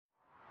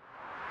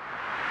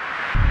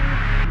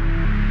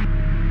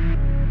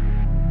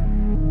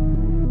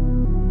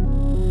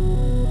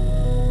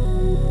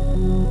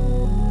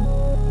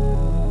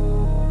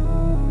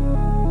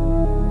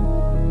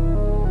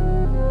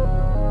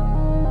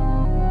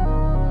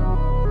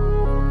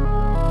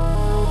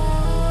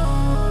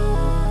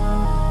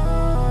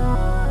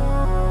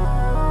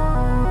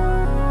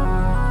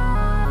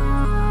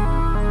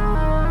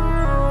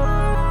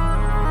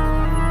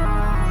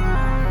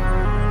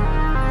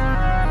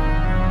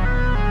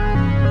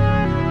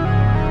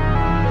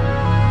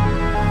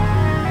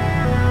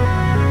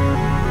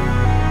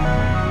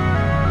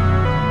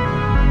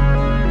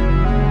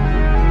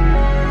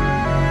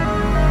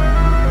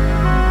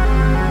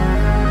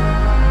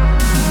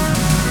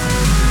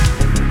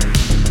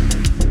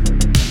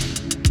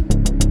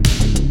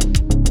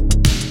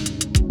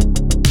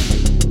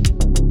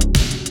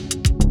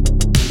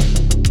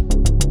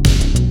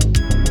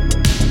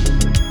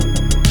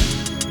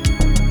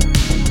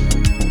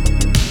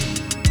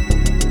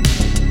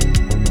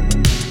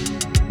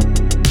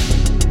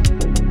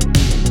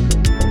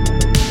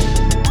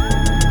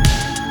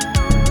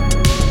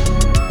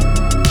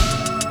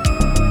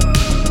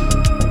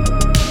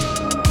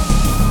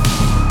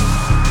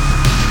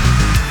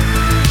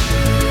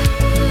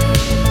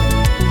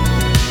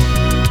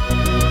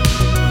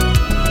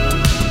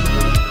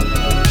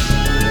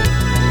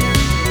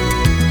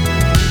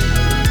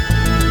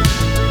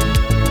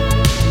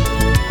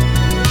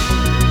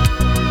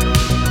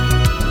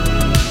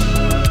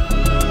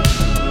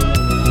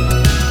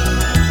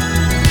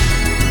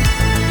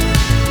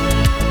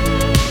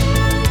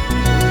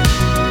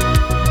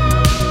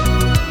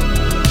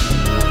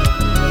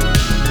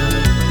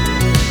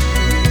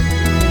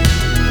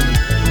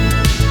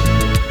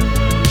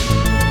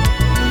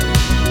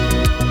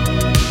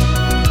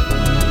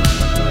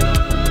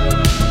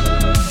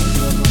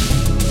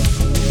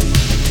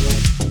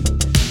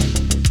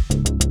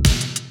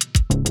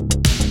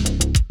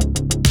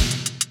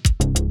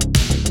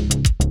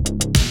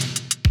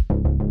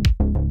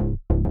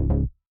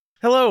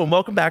Hello and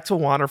welcome back to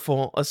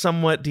Wanderful, a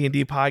somewhat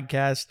D&D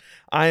podcast.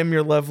 I am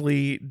your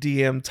lovely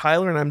DM,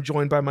 Tyler, and I'm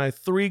joined by my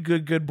three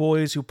good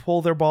boys who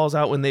pull their balls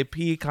out when they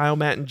pee, Kyle,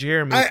 Matt, and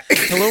Jeremy.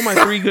 Hello, my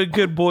three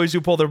good boys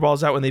who pull their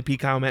balls out when they pee,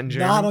 Kyle, Matt, and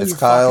Jeremy. It's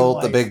Kyle,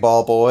 the big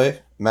ball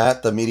boy,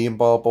 Matt, the medium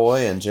ball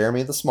boy, and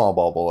Jeremy, the small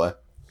ball boy.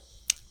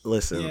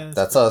 Listen,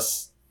 that's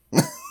us.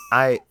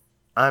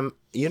 I'm.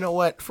 You know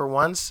what? For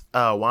once,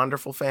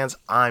 Wanderful fans,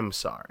 I'm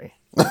sorry.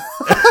 for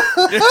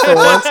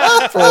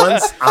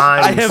once,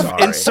 I have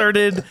sorry.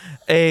 Inserted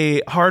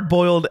a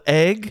hard-boiled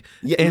egg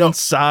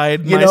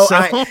inside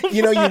myself.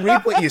 You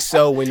reap what you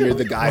sow when you're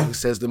the guy who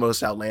says the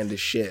most outlandish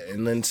shit,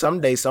 and then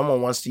someday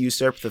someone wants to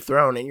usurp the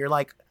throne, and you're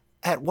like,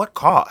 at what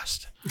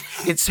cost?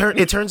 It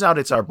turns out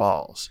it's our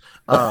balls.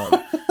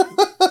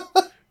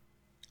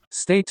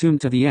 Stay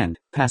tuned to the end,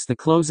 past the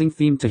closing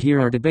theme, to hear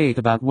our debate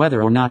about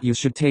whether or not you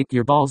should take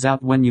your balls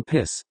out when you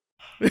piss.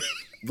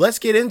 Let's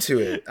get into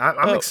it.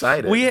 I'm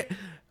excited.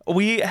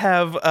 We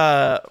have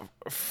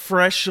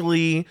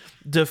freshly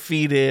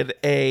defeated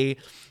a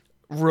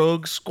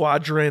rogue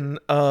squadron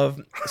of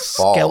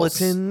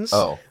skeletons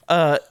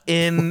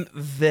in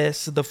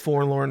the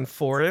Forlorn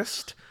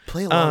Forest.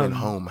 Play along at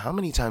home. How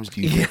many times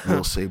do you think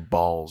we'll say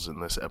balls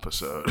in this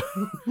episode?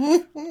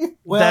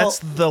 Well, that's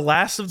the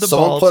last of the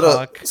ball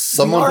talk.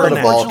 Someone put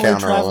a ball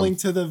counter traveling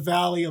to the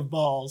Valley of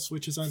Balls,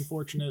 which is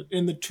unfortunate,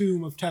 in the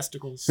Tomb of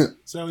Testicles.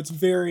 So it's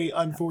very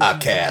unfortunate. I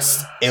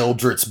cast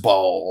Eldritch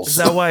Balls. Is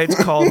that why it's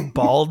called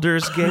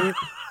Baldur's Gate?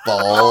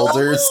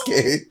 Baldur's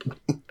Gate.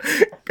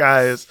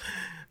 Guys,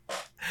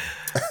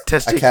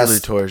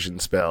 testicular torsion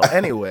spell.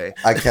 Anyway.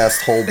 I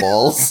cast whole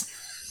balls.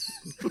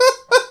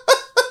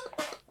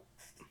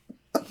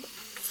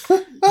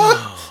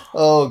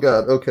 Oh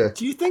god, okay.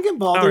 Do you think in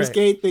Baldur's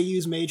Gate they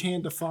use Mage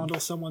Hand to fondle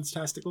someone's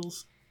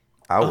testicles?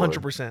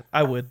 100%.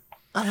 I would.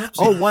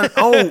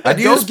 I'd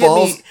use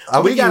balls.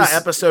 We got an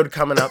episode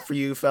coming up for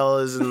you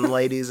fellas and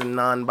ladies and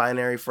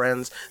non-binary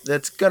friends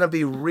that's gonna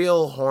be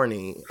real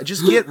horny.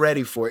 Just get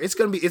ready for it. It's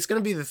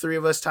gonna be the three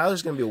of us.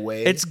 Tyler's gonna be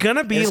away. It's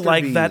gonna be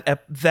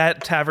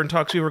that Tavern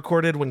Talks we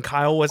recorded when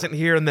Kyle wasn't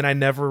here and then I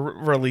never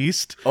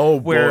released. Oh,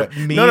 where boy.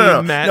 me,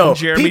 Matt, and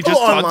Jeremy People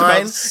just online, talked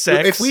about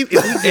sex. If we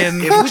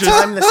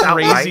time this out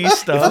right,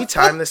 if we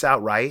time this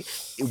out right,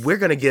 we're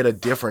gonna get a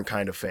different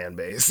kind of fan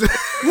base.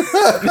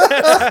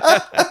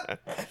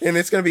 And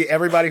it's going to be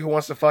everybody who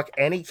wants to fuck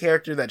any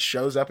character that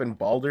shows up in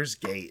Baldur's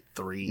Gate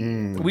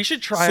 3. We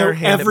should try our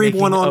hand at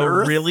making a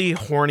really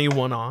horny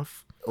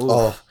one-off. Ooh.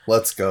 Oh,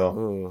 let's go.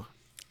 Ooh.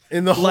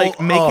 In the whole,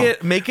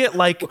 make it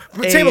like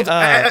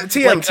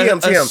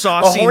TM. a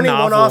saucy horny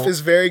novel. One-off is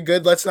very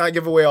good. Let's not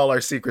give away all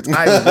our secrets.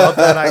 I love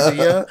that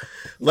idea.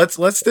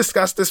 Let's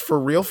discuss this for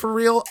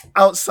real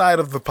outside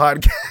of the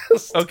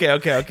podcast.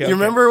 Okay. You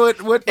remember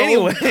what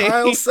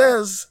Kyle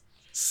says?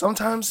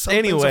 Sometimes some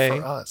things are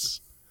for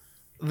us.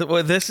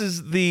 This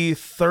is the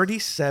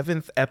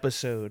 37th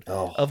episode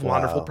of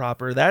Wanderful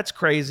Proper. That's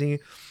crazy.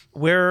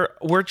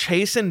 We're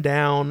chasing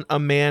down a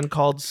man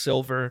called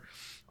Silver,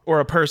 or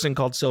a person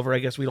called Silver. I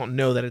guess we don't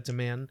know that it's a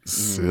man.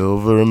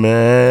 Silver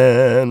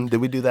Man.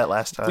 Did we do that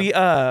last time?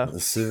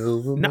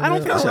 Silver no, I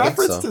don't think so.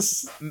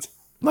 Reference to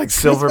like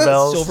Silver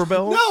Bells. Silver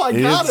Bells. No, I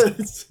got it.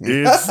 It's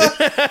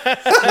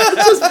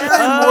just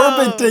very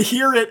morbid to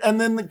hear it,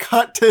 and then the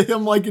cut to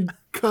him like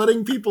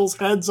cutting people's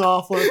heads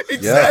off.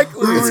 Exactly. Yeah,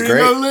 it's great.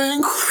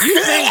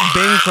 You think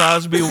Bing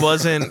Crosby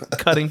wasn't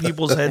cutting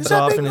people's heads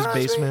off in his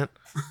basement?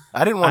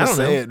 I didn't want to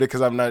say it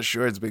because I'm not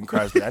sure it's Bing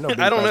Crosby. I know Bing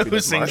I don't Crosby know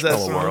who sings that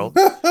song. World.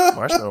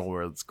 Marshmallow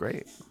World's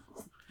great.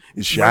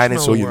 It's shining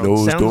so your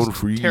nose don't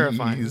freeze.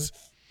 Terrifying.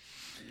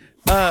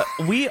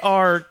 We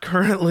are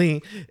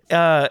currently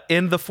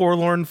in the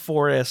Forlorn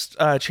Forest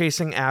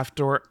chasing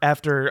after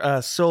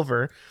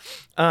Silver.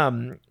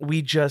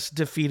 We just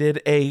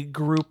defeated a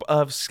group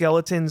of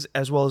skeletons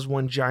as well as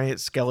one giant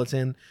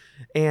skeleton,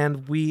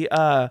 and we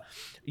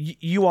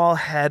you all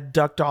had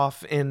ducked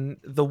off in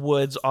the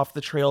woods off the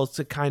trails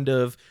to kind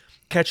of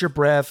catch your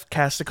breath,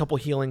 cast a couple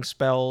healing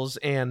spells,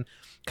 and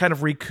kind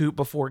of recoup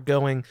before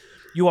going.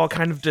 You all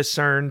kind of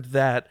discerned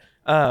that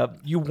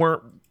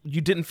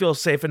you didn't feel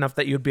safe enough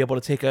that you'd be able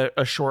to take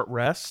a short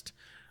rest.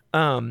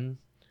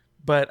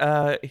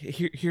 But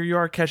here you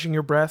are catching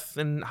your breath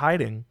and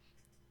hiding.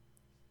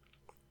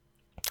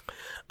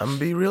 I'm gonna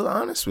be real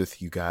honest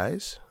with you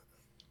guys.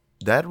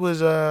 That was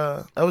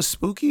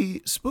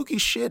spooky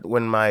shit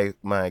when my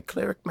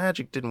cleric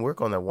magic didn't work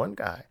on that one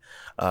guy.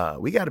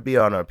 We got to be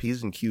on our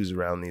P's and Q's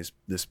around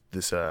this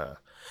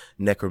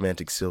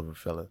necromantic Silver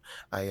fellow.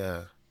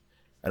 I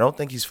don't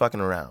think he's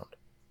fucking around.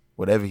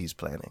 Whatever he's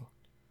planning.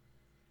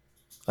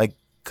 Like,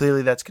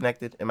 clearly that's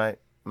connected. Am I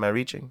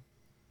reaching?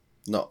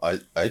 No,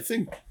 I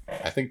think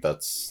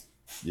that's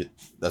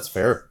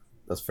fair.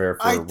 That's fair.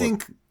 I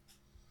think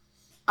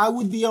I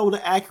would be able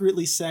to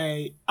accurately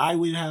say I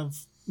would have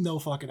no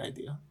fucking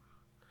idea.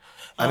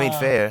 I mean,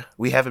 fair.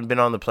 We haven't been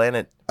on the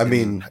planet.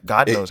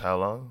 God knows how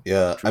long.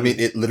 Yeah, true. I mean,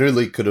 it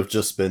literally could have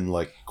just been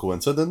like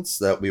coincidence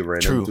that we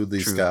ran into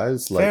these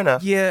guys. Like, fair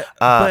enough. Yeah,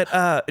 but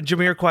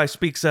Jamiroquai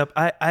speaks up.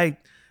 I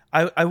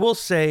will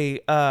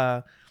say,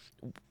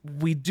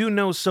 we do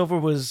know Silver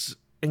was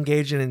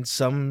engaging in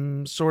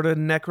some sort of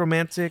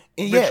necromantic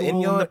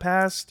ritual in the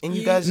past. In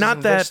you guys' not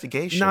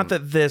investigation. Not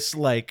that this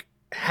like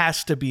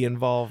has to be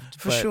involved.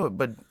 For sure,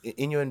 but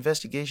in your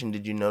investigation,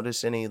 did you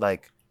notice any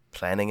like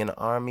planning an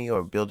army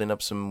or building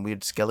up some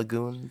weird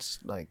skelegoons?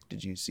 Like,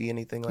 did you see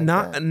anything like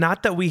that?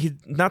 Not that we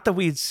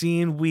had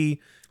seen.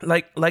 We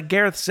like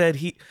Gareth said,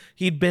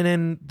 he'd been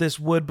in this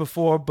wood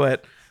before,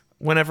 but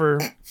whenever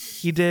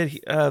he did,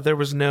 there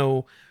was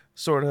no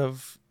sort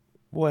of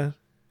what.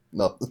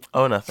 Nothing.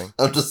 Oh, nothing.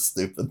 I'm just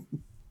stupid.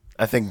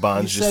 I think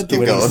Bond's just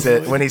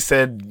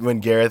when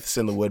Gareth's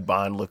in the wood,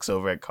 Bond looks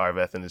over at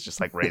Carveth and is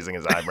just like raising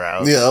his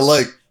eyebrows. Yeah,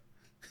 like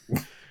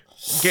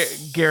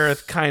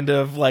Gareth kind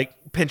of like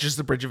pinches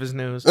the bridge of his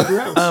nose.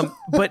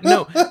 But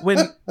no,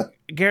 when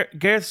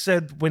Gareth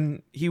said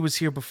when he was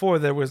here before,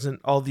 there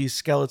wasn't all these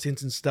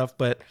skeletons and stuff,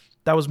 but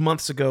that was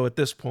months ago at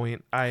this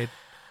point.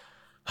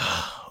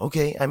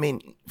 Okay, I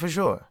mean, for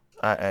sure.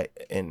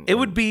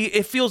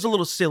 It feels a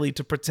little silly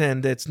to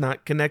pretend it's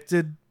not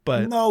connected,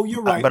 but no,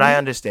 you're right. But I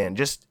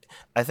understand.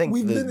 I think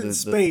we've been in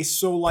space,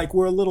 so like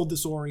we're a little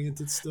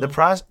disoriented still.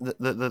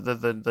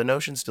 The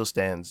notion still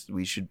stands.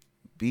 We should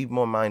be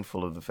more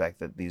mindful of the fact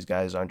that these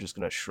guys aren't just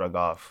going to shrug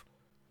off,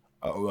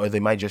 or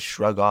they might just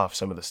shrug off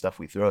some of the stuff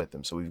we throw at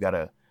them. So we've got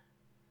to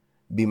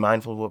be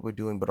mindful of what we're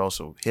doing, but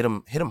also hit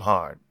them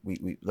hard.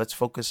 We let's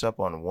focus up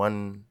on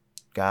one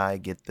guy,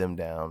 get them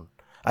down.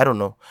 I don't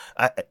know.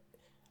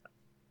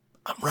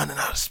 I'm running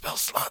out of spell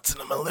slots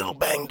and I'm a little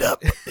banged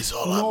up. Is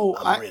all no,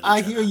 I'm really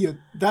I hear you.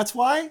 That's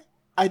why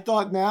I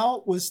thought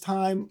now was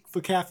time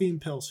for caffeine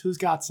pills. Who's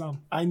got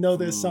some? I know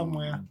there's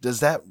somewhere. Does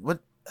that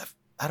what?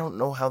 I don't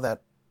know how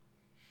that.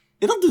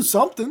 It'll do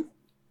something.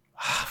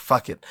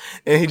 Fuck it.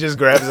 And he just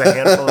grabs a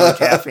handful of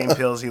the caffeine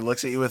pills. He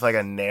looks at you with like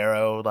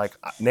narrow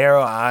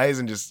eyes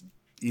and just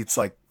eats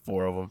like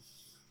 4 of them.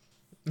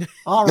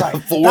 All right.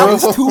 That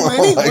was too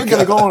many. We're going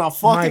to go on a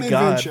fucking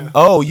adventure.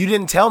 Oh, you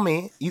didn't tell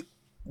me.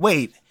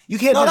 Wait. You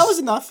can't. No, that was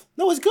enough.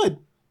 No, it was good.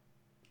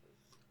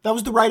 That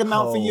was the right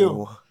amount for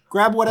you.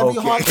 Grab whatever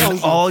your heart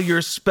tells you. All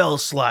your spell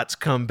slots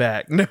come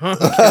back. No.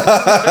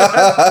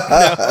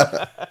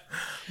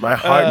 My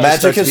heart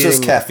magic is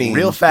just caffeine,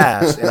 real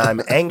fast, and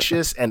I'm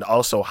anxious and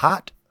also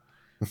hot.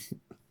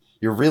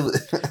 You're really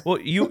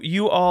well.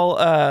 You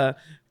all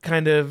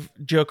kind of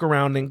joke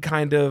around and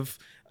kind of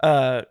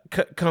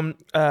come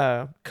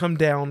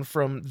down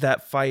from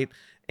that fight,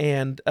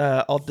 and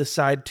I'll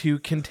decide to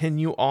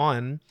continue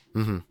on.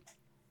 Mm-hmm.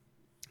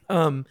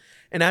 And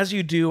as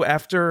you do,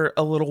 after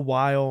a little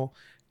while,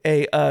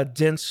 a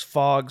dense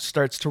fog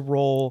starts to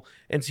roll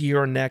into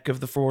your neck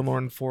of the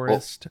Forlorn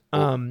Forest.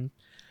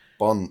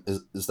 Bon,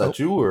 is that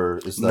you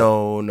or is that?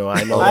 No,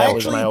 I know that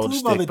was my old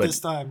stick. But this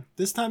time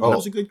it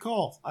was a good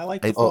call. I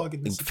like the fog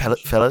in this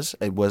situation. Fellas,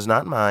 it was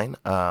not mine.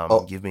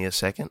 Give me a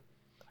second,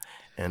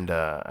 and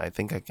I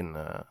think I can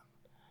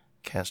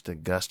cast a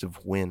gust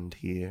of wind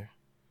here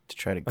to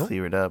try to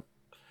clear it up,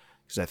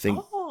 because I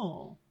think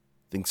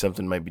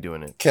something might be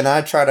doing it. Can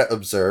I try to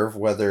observe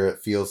whether it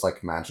feels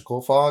like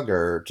magical fog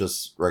or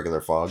just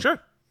regular fog? Sure.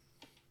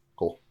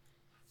 Cool.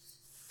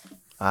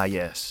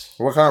 Yes.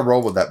 What kind of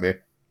roll would that be?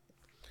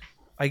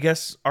 I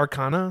guess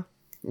Arcana.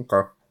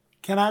 Okay.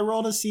 Can I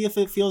roll to see if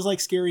it feels like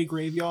scary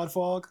graveyard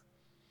fog?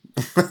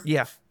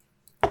 Yeah.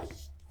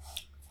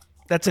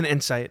 That's an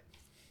insight.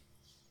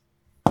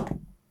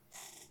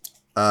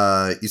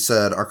 You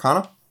said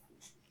Arcana?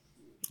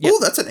 Yep. Oh,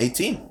 that's an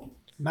 18.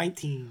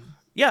 19.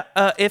 Yeah,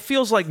 it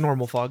feels like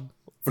normal fog.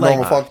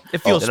 Normal fog? It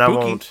feels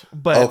spooky,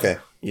 but okay.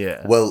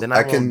 Yeah. Well, then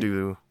I can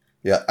do.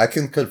 Yeah, I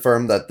can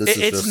confirm that this is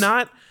it's just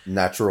not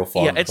natural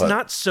fog. Yeah, it's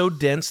not so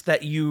dense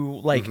that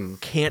you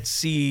can't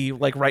see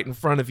like right in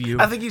front of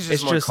you. I think he's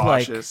just more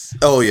cautious.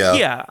 Oh yeah.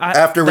 Yeah.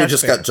 After we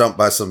just got jumped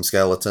by some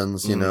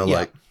skeletons, you know,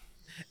 like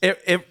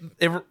it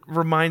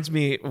reminds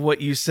me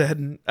what you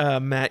said,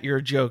 Matt, your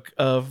joke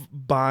of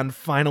Bond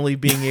finally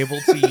being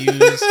able to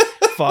use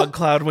fog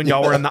cloud when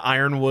y'all were in the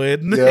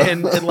Ironwood,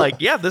 and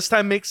this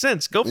time makes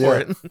sense. Go for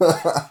it.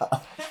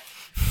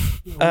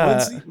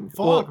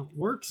 Fog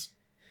works.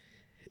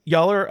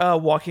 Y'all are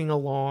walking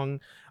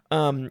along.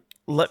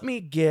 Let me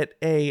get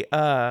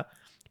a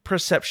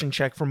perception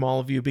check from all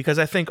of you, because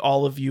I think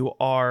all of you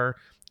are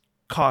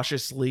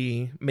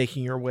cautiously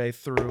making your way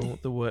through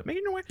the wood.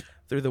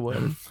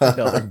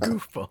 Another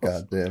goofball.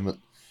 God damn it.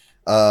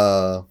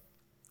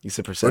 You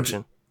said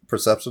perception?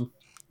 Perception?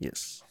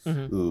 Yes.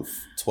 Mm-hmm. Oof.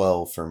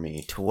 12 for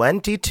me.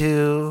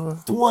 22.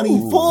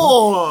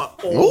 24.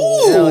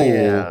 Ooh. Hell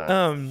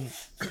yeah.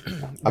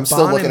 I'm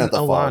still Bon looking at the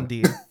and fog.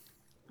 Alandi.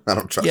 I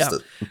don't trust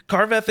it.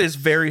 Carveth is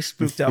very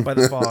spooked out by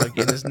the fog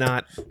and is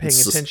not paying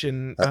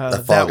attention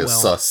the fog that is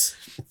well. sus.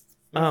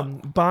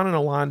 Bon and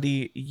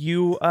Alandi,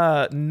 you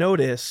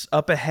notice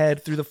up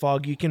ahead through the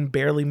fog, you can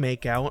barely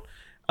make out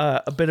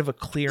a bit of a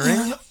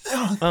clearing.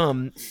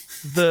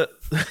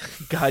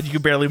 God, you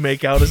barely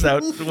make out. Is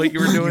that what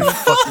you were doing?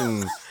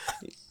 Fucking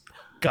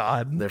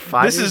God, they're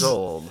 5 years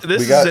old.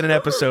 This is in an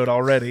episode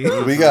already.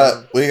 We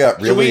got really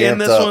Should we end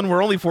amped this up. one?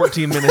 We're only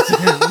 14 minutes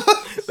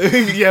in.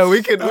 Yeah,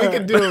 we could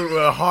do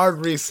a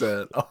hard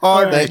reset. A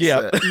hard reset.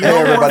 Yeah.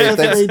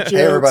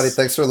 Hey everybody,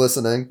 thanks for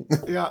listening.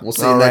 Yeah. We'll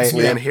see you next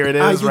week. And here it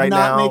I is did right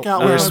not now. make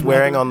out We're what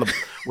swearing I'm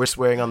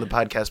on the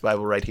podcast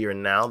Bible right here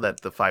and now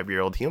that the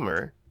 5-year-old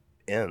humor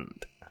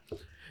end.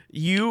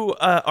 You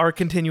are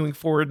continuing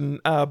forward, and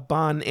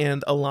Bon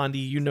and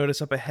Alandi, you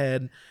notice up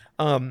ahead,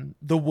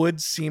 the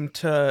woods seem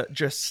to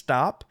just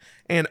stop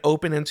and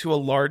open into a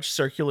large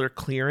circular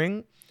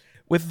clearing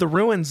with the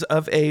ruins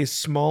of a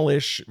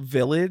smallish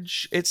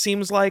village. It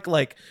seems like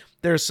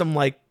there's some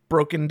like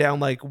broken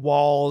down like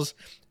walls,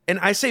 and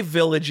I say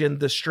village in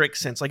the strict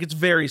sense, like it's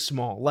very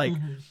small, like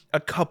a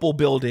couple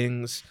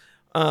buildings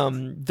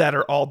that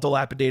are all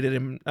dilapidated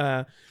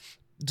and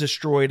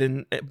destroyed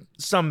in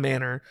some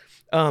manner.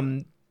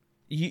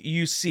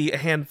 You see a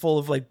handful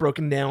of like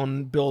broken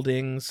down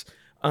buildings.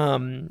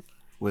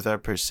 With our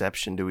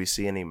perception, do we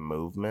see any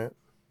movement?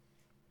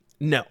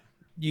 No,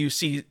 you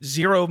see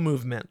zero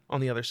movement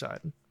on the other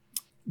side.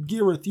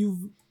 Gareth,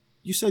 you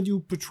said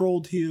you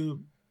patrolled here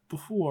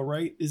before,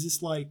 right? Is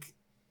this like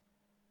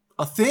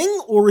a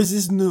thing or is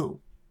this new?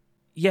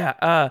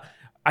 Yeah,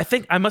 I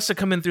think I must have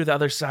come in through the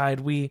other side.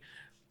 We,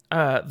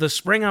 the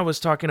spring I was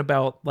talking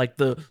about, like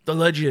the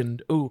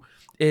legend,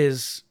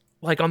 is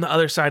like on the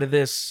other side of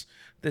this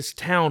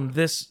town.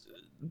 This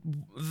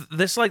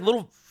like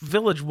little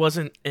village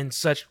wasn't in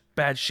such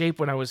bad shape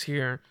when I was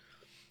here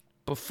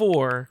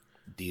before.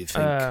 Do you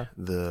think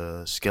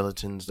the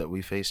skeletons that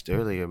we faced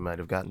earlier might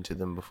have gotten to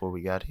them before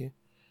we got here?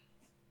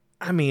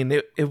 I mean,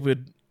 it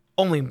would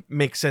only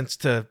make sense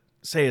to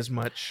say as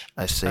much.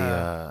 I say,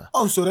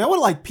 so there were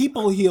like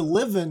people here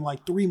living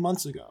like 3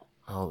 months ago.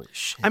 Holy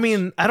shit. I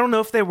mean, I don't know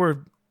if they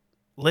were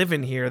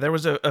living here. There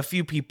was a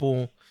few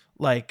people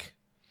like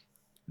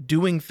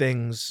doing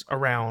things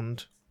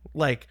around,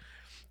 like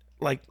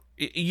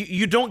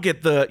you don't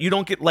get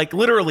like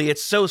literally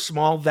it's so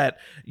small that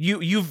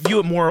you view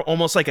it more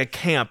almost like a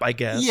camp, I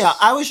guess. Yeah,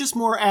 I was just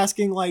more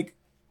asking like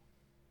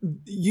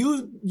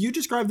you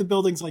described the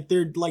buildings like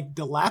they're like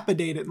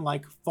dilapidated and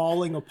like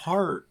falling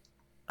apart.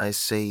 I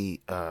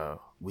say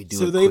we do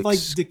so a they've quick like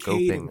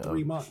decayed in scoping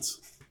 3 months.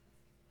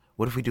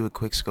 What if we do a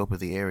quick scope of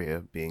the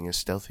area, being as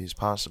stealthy as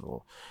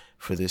possible,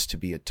 for this to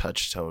be a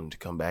touchstone to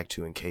come back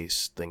to in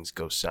case things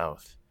go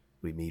south?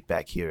 We meet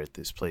back here at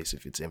this place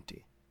if it's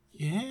empty.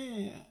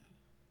 Yeah.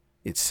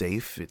 It's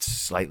safe, it's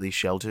slightly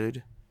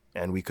sheltered,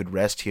 and we could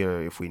rest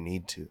here if we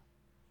need to.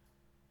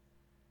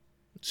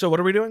 So what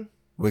are we doing?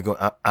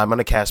 I'm going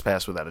to cast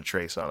Pass Without a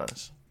Trace on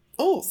us.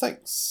 Oh,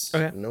 thanks.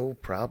 Okay. No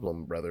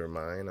problem, brother of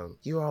mine.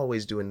 You're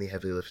always doing the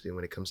heavy lifting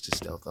when it comes to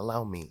stealth.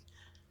 Allow me.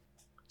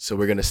 So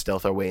we're going to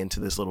stealth our way into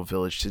this little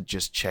village to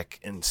just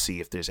check and see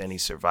if there's any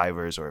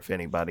survivors or if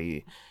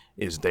anybody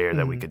is there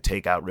that we could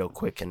take out real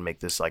quick and make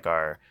this like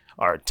our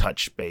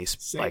touch base.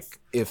 Safe. Like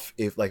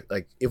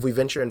if we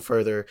venture in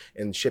further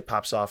and shit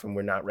pops off and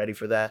we're not ready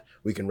for that,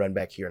 we can run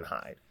back here and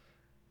hide.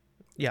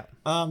 Yeah.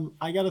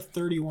 I got a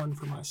 31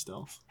 for my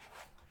stealth.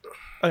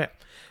 Okay.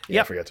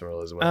 Yeah, I forgot to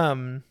roll as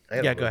well.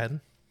 Yeah, go ahead.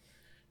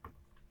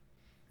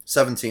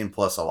 17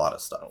 plus a lot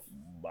of stuff.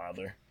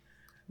 Bother.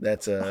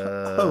 That's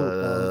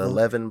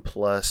 11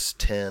 plus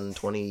 10,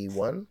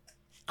 21.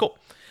 Cool.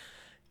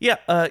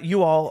 Yeah,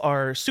 you all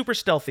are super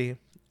stealthy.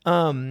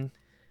 Now,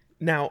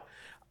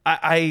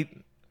 I've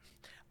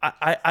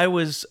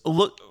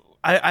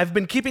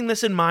been keeping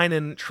this in mind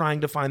and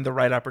trying to find the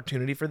right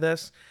opportunity for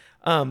this.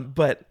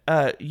 But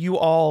you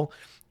all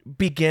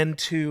begin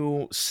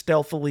to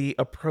stealthily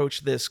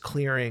approach this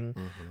clearing.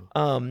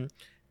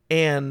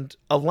 And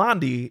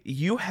Alandi,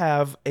 you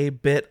have a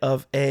bit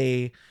of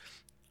a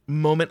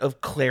moment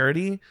of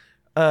clarity.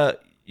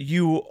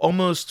 You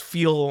almost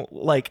feel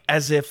like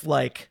as if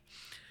like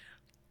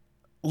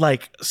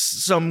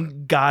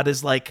some god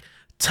is like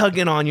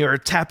tugging on your,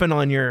 tapping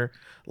on your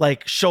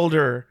like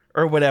shoulder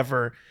or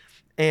whatever.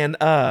 And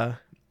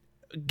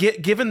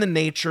given the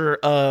nature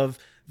of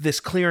this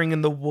clearing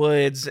in the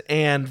woods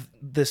and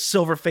the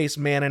silver-faced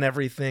man and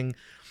everything,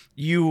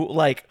 you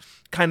like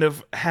kind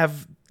of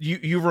have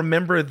you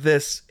remember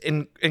this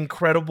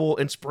incredible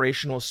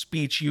inspirational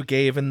speech you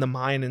gave in the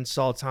mine in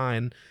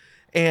Saltine.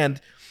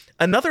 And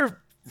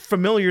another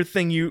familiar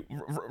thing you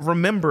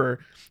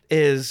remember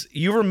is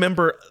you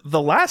remember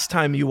the last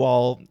time you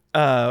all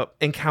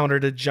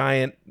encountered a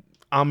giant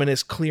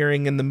ominous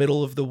clearing in the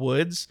middle of the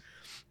woods,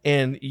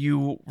 and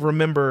you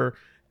remember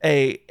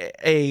a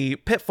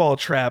pitfall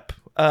trap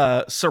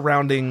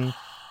surrounding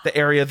the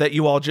area that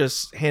you all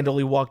just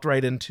handily walked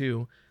right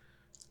into.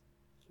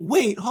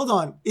 Wait, hold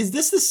on. Is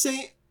this the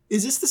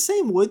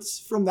same woods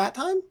from that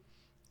time?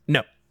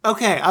 No.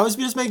 Okay, I was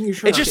just making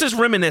sure. It just is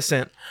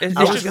reminiscent. It's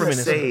I was just gonna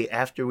reminiscent. say,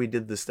 after we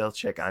did the stealth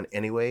check on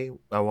anyway,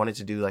 I wanted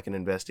to do like an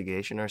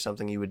investigation or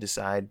something. You would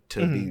decide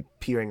to be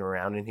peering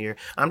around in here.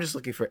 I'm just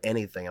looking for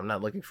anything. I'm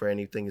not looking for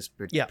anything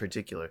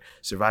particular.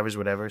 Survivors,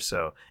 whatever.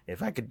 So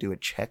if I could do a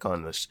check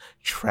on this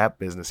trap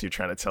business you're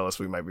trying to tell us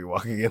we might be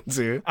walking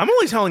into. I'm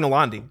only telling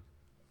Alandi.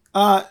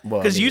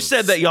 Because you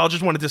said that y'all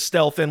just wanted to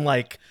stealth and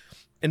like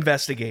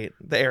investigate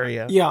the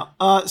area. Yeah.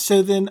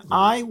 So then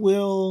I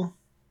will.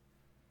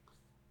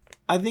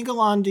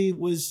 Alandi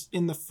was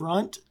in the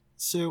front,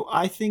 so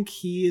I think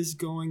he is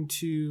going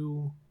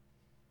to,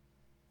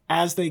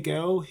 as they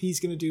go, he's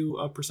going to do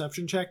a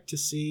perception check to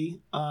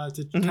see,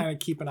 to kind of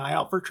keep an eye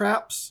out for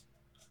traps.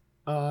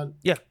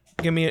 Yeah,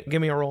 give me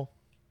a roll.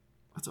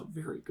 That's a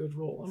very good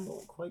roll. I'm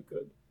rolling quite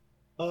good.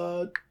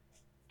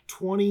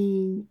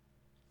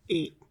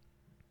 28.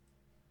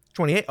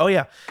 28. Oh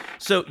yeah.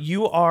 So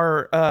you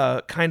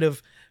are kind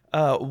of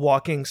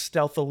walking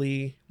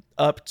stealthily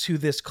up to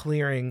this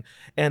clearing,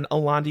 and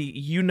Alandi,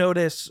 you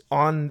notice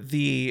on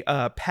the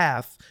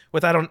path,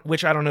 which I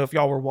don't know if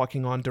y'all were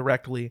walking on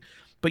directly,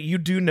 but you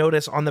do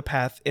notice on the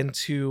path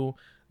into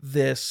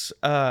this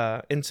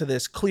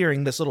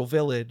clearing, this little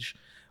village,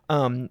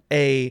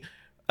 a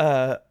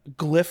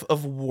glyph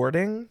of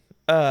warding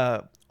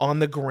on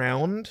the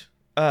ground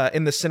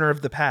in the center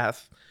of the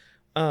path.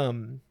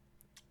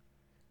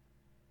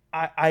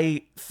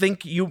 I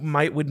think you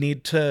would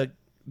need to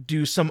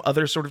do some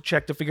other sort of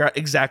check to figure out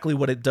exactly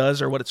what it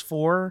does or what it's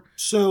for.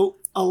 So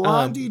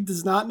Alandi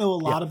does not know a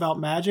lot about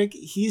magic.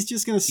 He's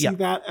just going to see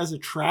that as a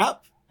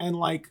trap and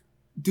like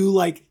do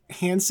like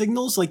hand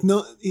signals, like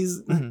no,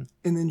 and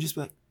then just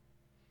be like,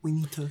 we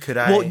need to.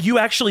 Well, you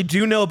actually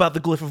do know about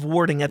the glyph of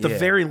warding at the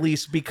very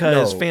least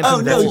because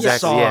Phantom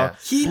saw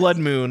Blood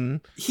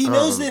Moon. He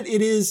knows that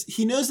it is.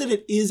 He knows that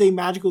it is a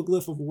magical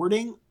glyph of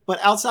warding, but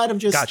outside of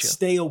just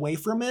stay away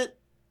from it,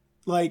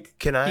 like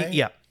can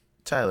I?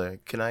 Tyler,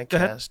 can I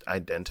cast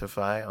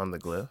Identify on the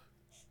glyph?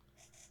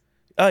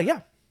 Yeah.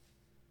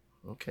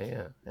 Okay,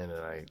 yeah. And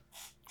then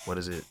what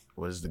is it?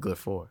 What is the glyph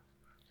for?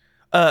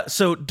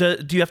 So do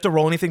you have to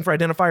roll anything for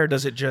Identify, or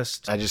does it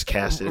just? I just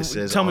cast it. It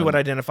says. Tell me what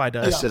Identify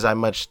does. It says I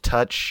must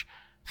touch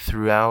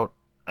throughout.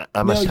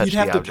 I must touch you'd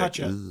have the to object.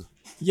 touch it.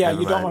 Yeah,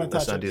 you don't want to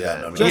touch it. Let's not do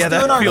that.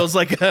 That feels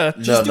like a.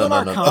 Just do an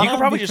Arcana. You could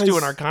probably just do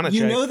an Arcana check.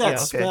 You know that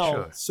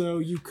spell, so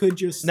you could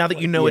just. Now that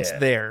you know it's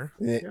there.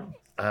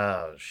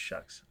 Oh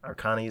shucks,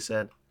 Arcana, you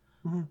said.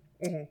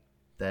 Mm-hmm.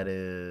 That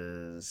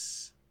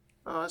is.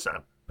 Oh, that's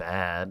not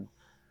bad.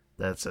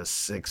 That's a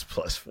 6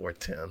 plus 4,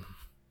 10.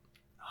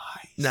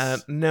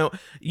 Nice. No,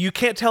 you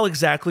can't tell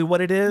exactly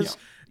what it is.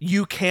 Yeah.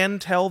 You can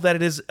tell that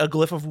it is a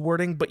glyph of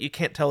warding, but you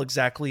can't tell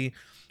exactly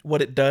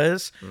what it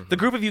does. Mm-hmm. The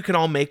group of you can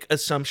all make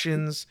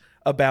assumptions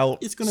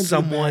about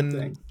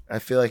someone. I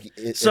feel like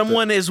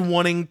someone is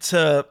wanting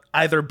to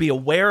either be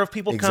aware of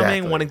people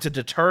coming, wanting to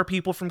deter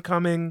people from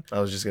coming. I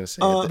was just going to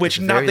say, which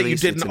not that you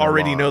didn't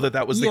already know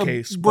that was the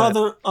case,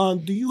 brother.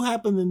 Do you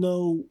happen to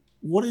know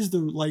what is the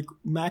like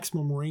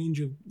maximum range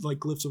of like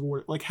glyphs of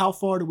warding? Like how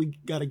far do we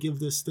got to give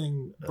this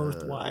thing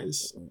birth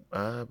wise?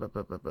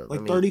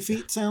 Like 30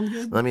 feet sound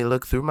good. Let me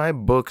look through my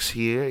books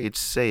here. It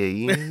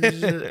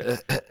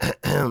says.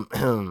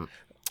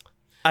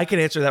 I can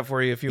answer that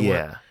for you if you want.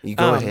 Yeah, you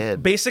go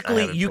ahead.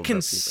 Basically, you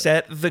can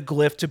set the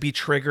glyph to be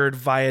triggered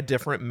via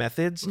different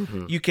methods.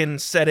 Mm-hmm. You can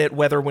set it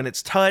whether when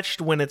it's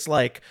touched, when it's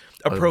like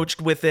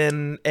approached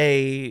within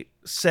a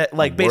set.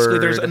 Like basically,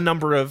 there's a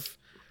number of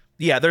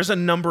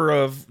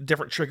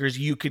different triggers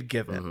you could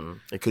give it. Mm-hmm.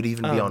 It could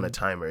even be on a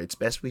timer. It's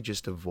best we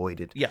just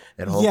avoid it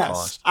at all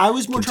costs. I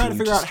was more trying to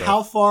figure out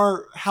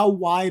how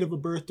wide of a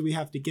berth do we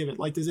have to give it?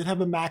 Like, does it have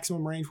a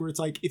maximum range where it's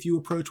like if you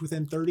approach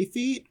within 30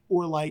 feet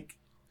or like.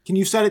 Can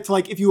you set it to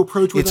like if you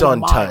approach within a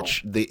mile? It's on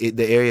touch.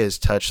 The area is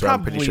touched, so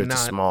I'm pretty sure it's a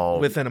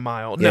small. Within a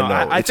mile. No,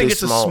 I think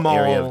it's a small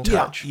area of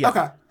touch. Yeah.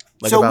 Okay.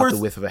 Like so about the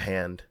width of a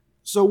hand.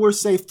 So we're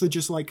safe to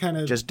just like kind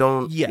of. Just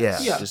don't.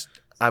 Yes. Yeah. Just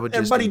I would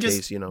just in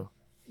case,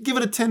 give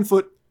it a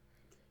 10-foot.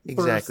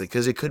 Exactly,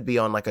 because it could be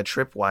on like a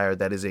tripwire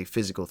that is a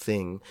physical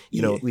thing.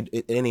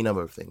 Any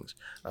number of things.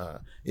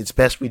 It's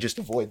best we just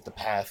avoid the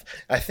path.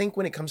 I think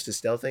when it comes to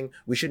stealthing,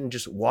 we shouldn't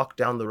just walk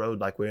down the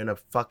road like we're in a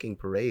fucking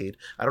parade.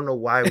 I don't know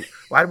why.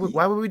 Why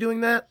were we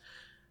doing that?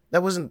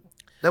 That wasn't.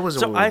 So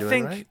what we were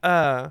doing,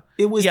 right?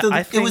 It was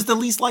it was the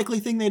least likely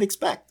thing they'd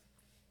expect.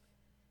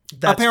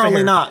 Apparently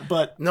fair. Not,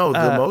 but no,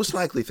 the most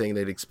likely thing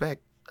they'd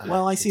expect.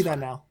 Well, I see that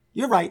now.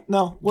 You're right.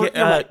 No, you're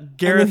right.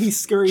 Gareth and then he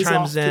scurries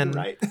chimes off in. To the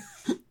right.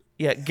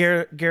 Yeah,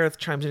 Gareth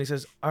chimes in. He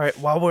says, "All right,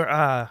 while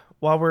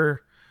we're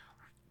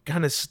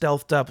kind of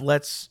stealthed up,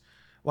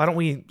 why don't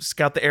we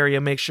scout the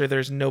area, make sure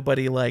there's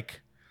nobody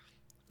like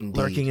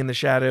lurking in the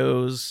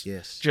shadows?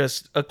 Yes,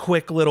 just a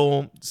quick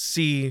little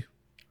see.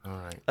 All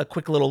right, a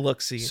quick little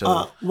look see.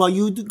 So while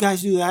you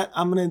guys do that,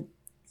 I'm gonna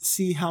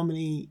see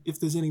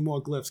if there's any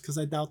more glyphs because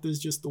I doubt there's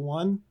just the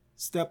one.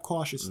 Step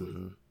cautiously.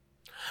 Mm-hmm.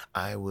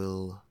 I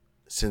will,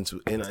 since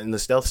and the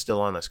stealth's still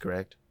on us,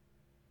 correct?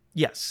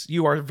 Yes,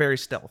 you are very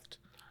stealthed.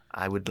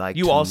 I would like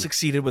you all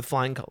succeeded with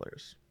flying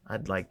colors.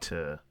 I'd like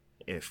to,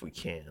 if we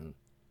can,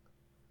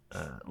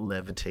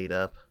 levitate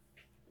up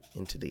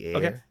into the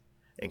air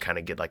and kind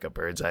of get like a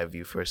bird's eye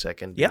view for a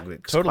second. Yeah,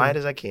 as quiet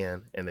as I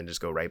can, and then just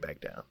go right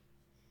back down.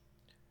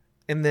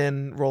 And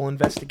then roll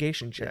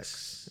investigation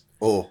checks.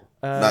 Oh,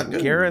 not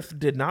good. Gareth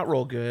did not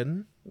roll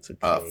good. It's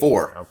okay.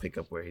 4. I'll pick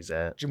up where he's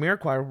at.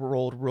 Jamiroquai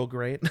rolled real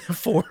great.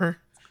 4.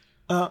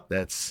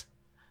 That's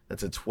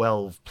a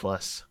 12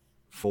 plus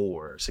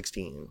 4,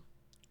 16.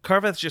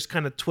 Carveth's just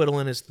kind of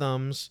twiddling his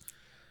thumbs.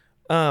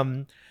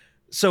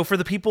 So for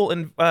the people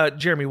in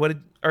Jeremy,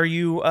 are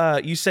you?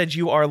 You said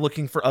you are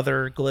looking for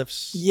other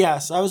glyphs.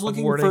 Yes, I was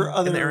looking for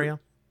other in the area.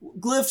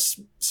 Glyphs,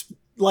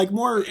 like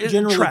more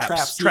generally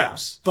traps.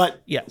 Traps.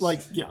 Yeah.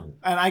 But yes,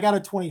 and I got a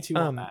 22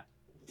 on that.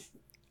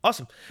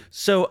 Awesome.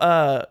 So,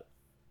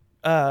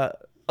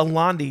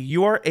 Alandi,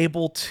 you are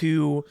able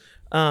to,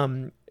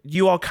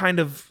 you all kind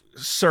of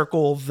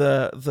circle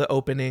the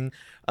opening.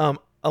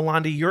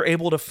 Alandi, you're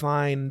able to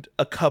find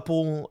a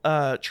couple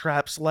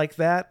traps like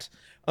that,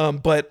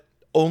 but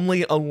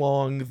only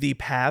along the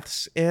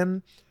paths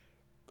in.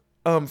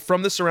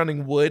 From the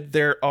surrounding wood,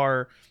 there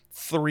are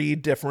 3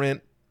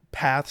 different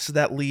paths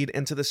that lead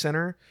into the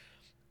center.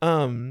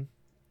 Bon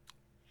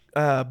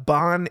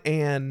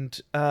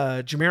and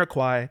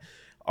Jamiroquai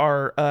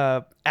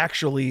are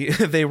actually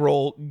they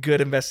roll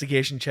good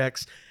investigation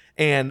checks,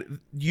 and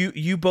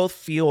you both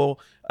feel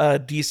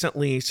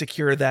decently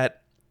secure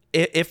that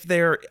if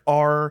there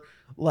are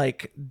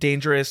like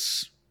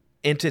dangerous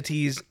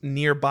entities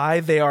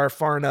nearby, they are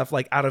far enough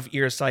like out of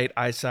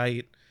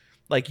eyesight,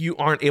 like you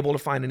aren't able to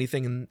find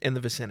anything in the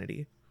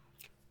vicinity.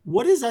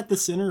 What is at the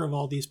center of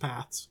all these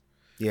paths?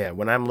 Yeah,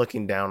 when I'm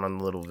looking down on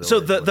the little village. So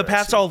the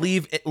paths all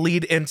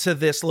lead into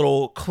this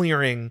little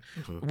clearing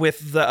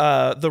with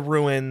the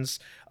ruins.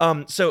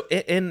 So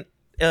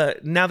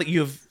now that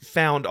you've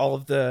found all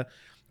of the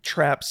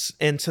traps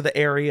into the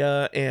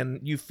area and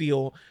you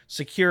feel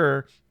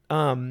secure,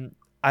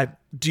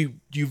 do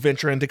you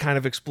venture in to kind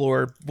of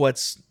explore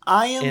what's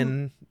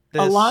in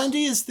this?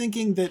 Alandi is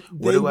thinking that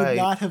they would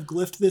not have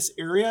glyphed this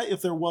area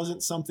if there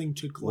wasn't something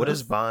to glyph. What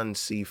does Bond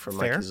see from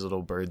like his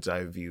little bird's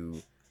eye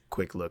view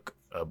quick look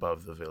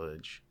above the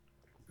village?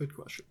 Good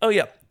question. Oh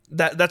yeah,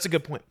 that's a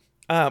good point.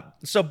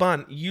 So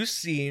Bond, you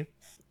see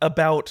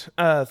about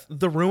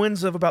the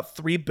ruins of about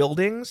 3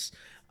 buildings.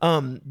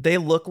 They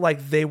look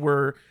like they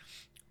were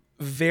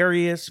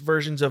various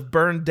versions of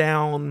burned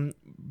down,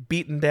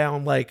 beaten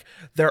down. Like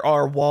there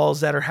are walls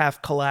that are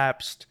half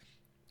collapsed.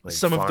 Like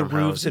some of the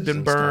roofs had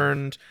been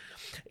burned.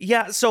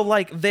 Yeah, so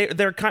like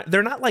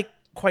they're not like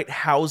quite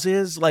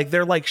houses, like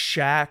they're like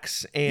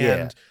shacks,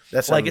 and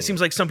that's like it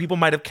seems like some people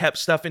might have kept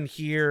stuff in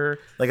here,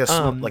 like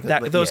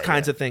those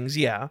kinds of things.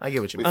 Yeah, I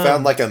get what you mean. We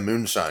found like a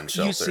moonshine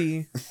shelter. You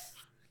see,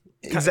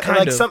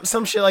 exactly, like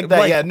some shit like that.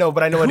 Like, yeah, no,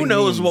 but I know who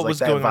knows what was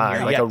going on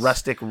here. Like a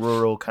rustic,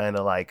 rural kind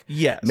of like.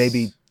 Yes.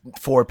 Maybe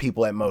 4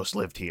 people at most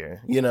lived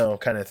here. You know,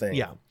 kind of thing.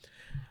 Yeah.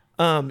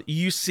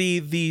 You see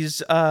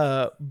these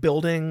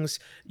buildings.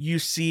 You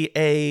see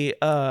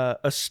a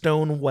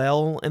stone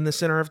well in the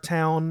center of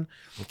town,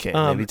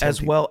 as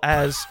people. well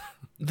as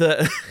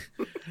the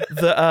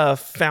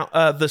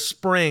the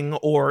spring,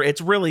 or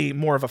it's really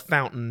more of a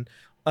fountain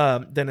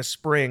than a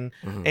spring.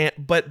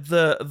 But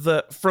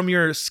the from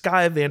your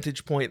sky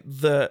vantage point,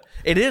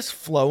 it is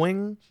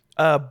flowing,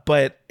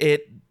 but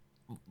it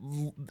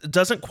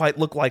doesn't quite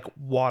look like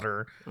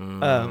water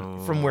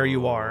from where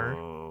you are.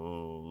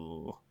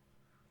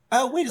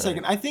 Oh, wait a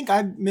second. I think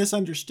I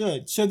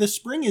misunderstood. So the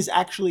spring is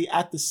actually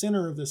at the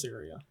center of this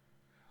area.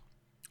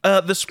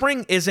 The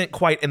spring isn't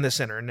quite in the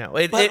center. No,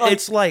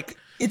 it's like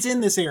it's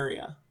in this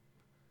area.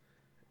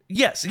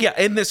 Yes, yeah,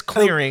 in this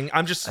clearing.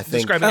 I'm just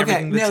describing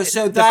everything.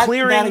 So the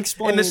clearing that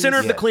explains, in the center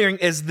of the clearing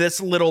is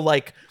this little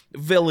like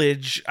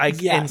village.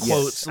 In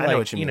quotes, I know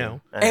what you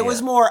mean. It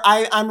was more.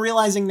 I'm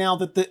realizing now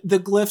that the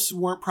glyphs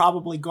weren't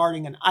probably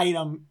guarding an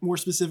item, more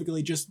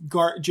specifically just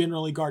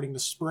generally guarding the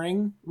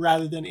spring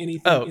rather than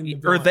anything in the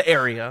village. Or the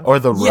area or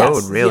the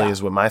road.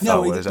 Is what my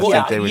thought was. I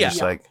think they were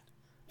just like.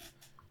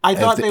 I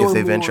thought if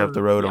they venture up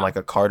the road on like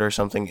a cart or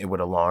something, it would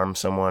alarm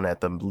someone at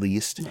the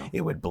least. No.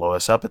 It would blow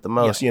us up at the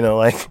most. You know,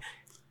 like.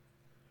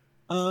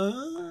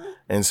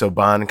 And so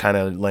Bond kind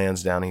of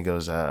lands down. He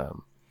goes,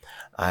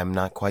 I'm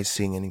not quite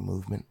seeing any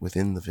movement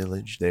within the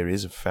village. There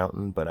is a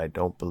fountain, but I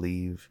don't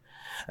believe.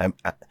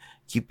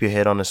 Keep your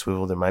head on a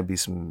swivel. There might be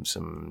some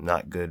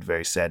not good,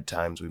 very sad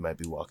times we might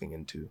be walking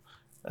into.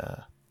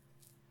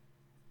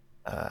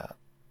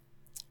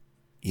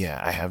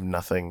 Yeah, I have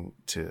nothing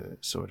to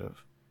sort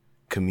of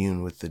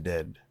commune with the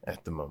dead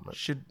at the moment.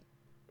 Should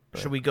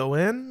we go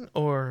in,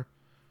 or?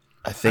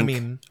 I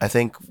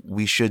think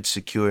we should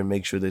secure and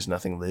make sure there's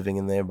nothing living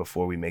in there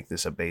before we make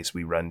this a base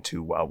we run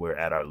to while we're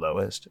at our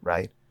lowest,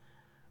 right?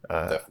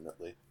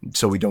 Definitely.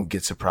 So we don't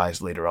get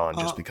surprised later on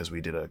just because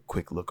we did a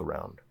quick look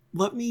around.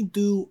 Let me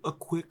do a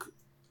quick.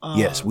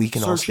 Yes, we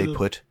can all stay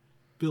put,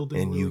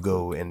 and you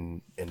go quick.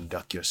 and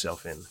duck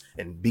yourself in,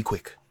 and be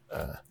quick.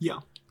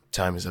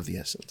 Time is of the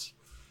essence.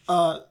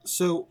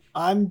 So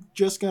I'm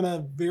just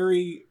gonna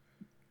very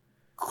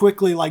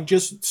quickly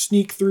just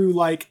sneak through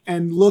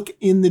and look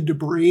in the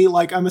debris.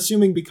 I'm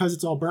assuming because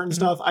it's all burnt and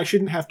stuff, I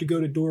shouldn't have to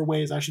go to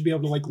doorways. I should be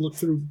able to look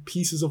through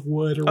pieces of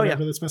wood or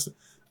whatever that's messed up.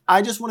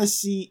 I just want to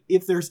see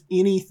if there's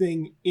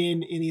anything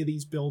in any of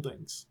these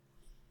buildings.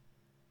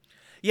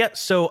 Yeah,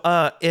 so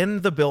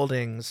in the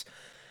buildings,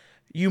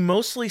 you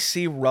mostly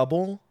see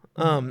rubble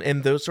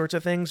and those sorts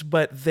of things,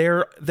 but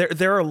there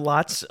are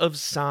lots of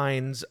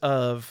signs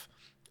of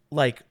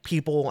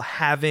people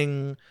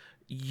having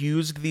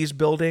used these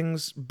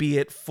buildings, be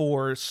it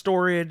for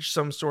storage,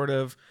 some sort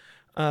of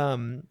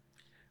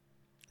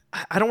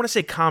I don't want to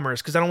say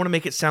commerce because I don't want to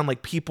make it sound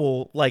like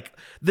people like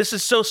this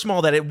is so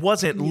small that it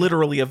wasn't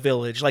literally a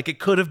village. Like it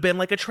could have been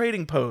like a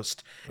trading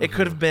post. It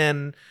could have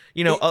been,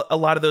 a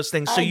lot of those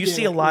things. So you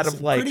see a lot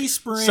of like pretty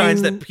spring,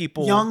 signs that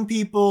people, young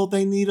people,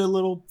 they need a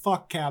little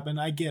fuck cabin.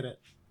 I get it.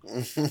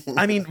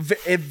 I mean,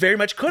 it very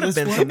much could have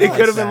been. It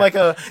could have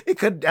been it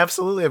could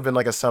absolutely have been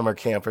like a summer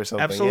camp or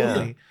something.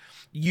 Absolutely. Yeah.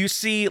 You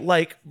see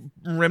like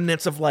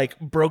remnants of like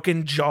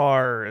broken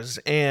jars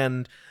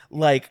and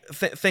like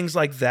things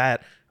like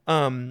that.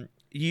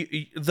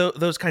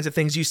 Those kinds of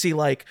things. You see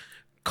like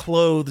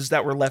clothes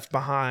that were left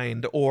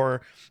behind,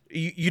 or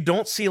you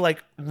don't see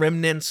like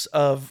remnants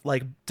of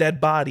like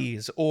dead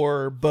bodies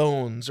or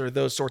bones or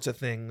those sorts of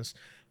things.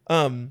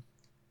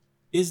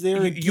 Is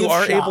there you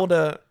are shop? able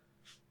to?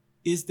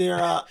 Is there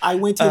I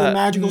went to the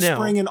magical no.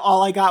 spring and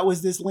all I got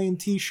was this lame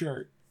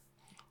t-shirt.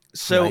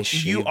 So I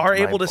you are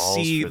shaved able my to balls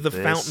see for the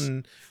this.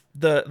 fountain,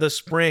 the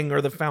spring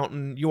or the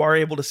fountain. You are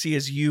able to see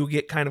as you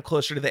get kind of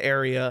closer to the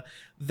area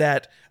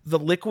that the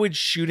liquid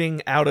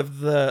shooting out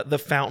of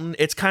the fountain,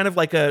 it's kind of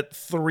like a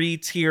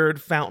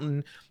 3-tiered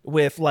fountain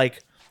with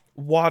like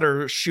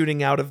water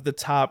shooting out of the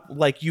top,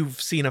 like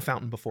you've seen a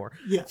fountain before.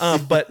 Yes.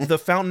 But the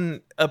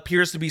fountain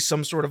appears to be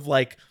some sort of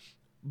like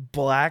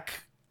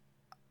black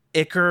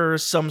ichor,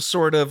 some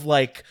sort of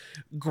like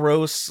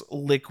gross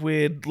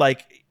liquid,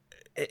 like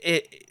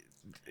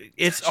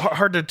it's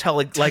hard to tell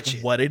like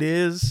what it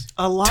is.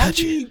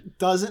 Alandi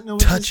doesn't know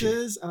what this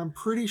is, and I'm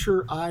pretty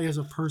sure I, as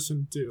a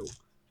person, do.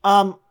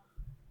 I'm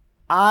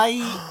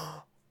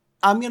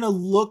gonna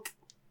look.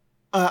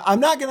 I'm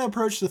not gonna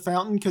approach the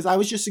fountain because I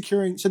was just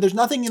securing. So there's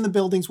nothing in the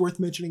buildings worth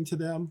mentioning to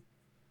them,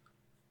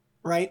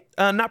 right?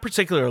 Not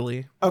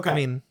particularly. Okay. I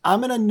mean, I'm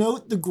gonna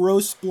note the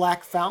gross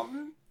black fountain.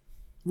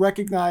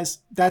 Recognize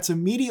that's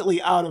immediately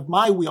out of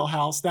my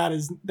wheelhouse.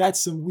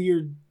 That's some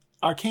weird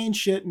arcane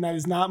shit, and that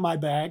is not my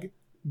bag.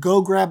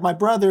 Go grab my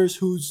brother's,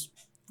 who's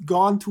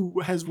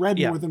has read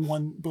more than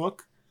one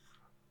book.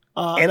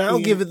 And I'll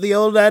give it the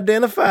old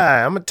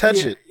identify. I'm gonna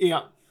touch it.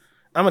 Yeah.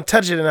 I'm gonna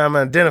touch it and I'm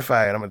gonna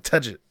identify it. I'm gonna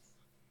touch it.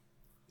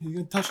 You're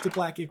gonna touch the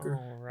black ichor.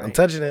 right. I'm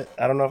touching it.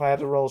 I don't know if I had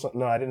to roll something.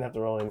 No, I didn't have to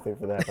roll anything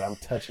for that, but I'm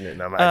touching it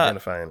and I'm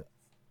identifying it.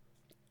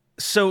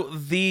 So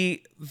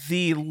the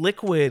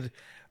liquid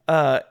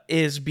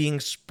is being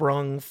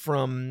sprung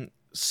from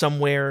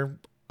somewhere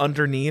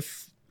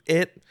underneath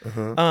it.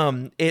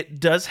 It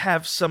does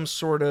have some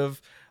sort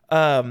of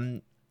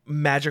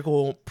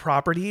magical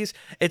properties.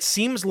 It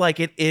seems like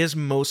it is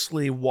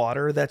mostly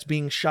water that's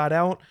being shot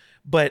out,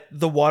 but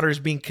the water is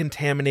being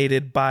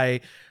contaminated by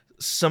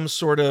some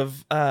sort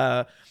of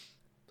like,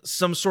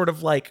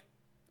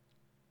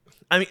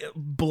 I mean,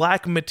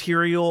 black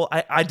material.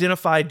 I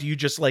identified. Do you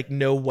just like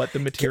know what the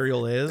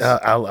material is?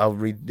 I'll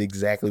read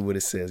exactly what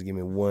it says. Give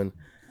me 1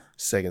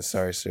 second.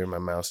 Sorry, sir. My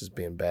mouse is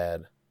being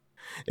bad.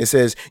 It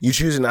says, you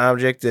choose an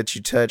object that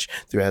you touch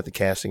throughout the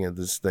casting of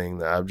this thing.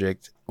 The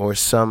object or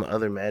some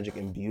other magic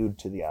imbued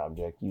to the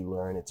object. You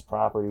learn its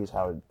properties,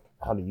 how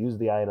to use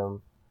the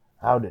item,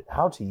 how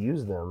to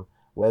use them,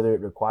 whether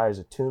it requires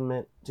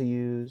attunement to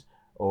use,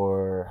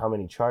 or how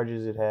many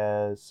charges it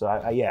has. So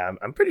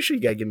I'm pretty sure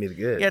you gotta give me the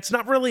good. Yeah, it's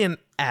not really an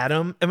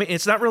atom. I mean,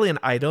 it's not really an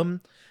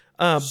item.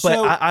 But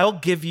So I'll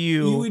give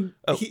you.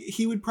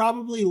 He would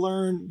probably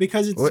learn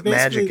because it's What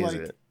basically magic is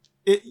like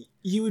it?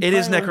 It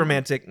is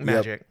necromantic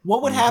magic.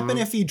 What would happen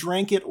if he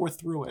drank it or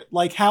threw it?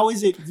 Like, how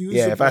is it usable?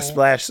 Yeah, if I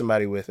splash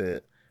somebody with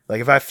it,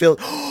 like if I feel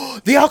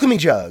the alchemy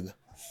jug.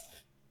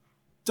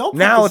 Don't put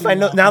Now, this if I in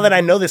know, the now that I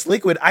alchemy. know this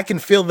liquid, I can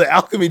fill the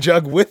alchemy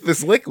jug with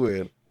this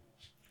liquid.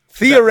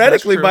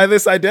 Theoretically, true. by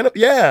this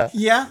yeah.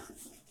 Yeah.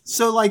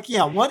 So, like,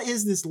 yeah, what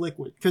is this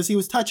liquid? Because he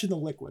was touching the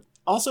liquid.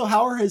 Also,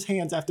 how are his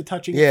hands after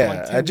touching it for Yeah,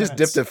 like 10 I just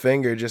minutes? dipped a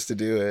finger just to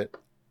do it.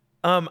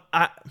 I'll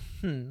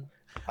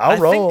I'll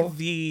roll.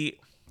 Think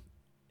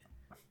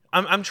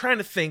I'm trying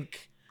to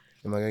think.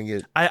 Am I gonna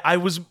get? I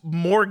was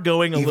more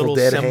going a Evil little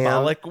Dead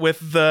symbolic with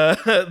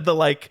the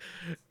like.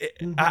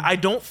 I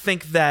don't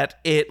think that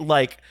it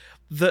like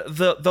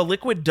the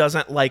liquid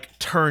doesn't like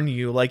turn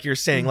you like you're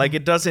saying. Like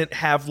it doesn't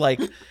have like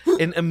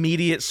an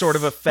immediate sort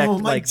of effect Oh,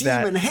 my like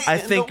that. demon I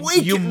hand think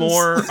you awakens.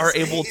 more are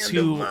This able hand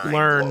to of mine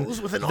learn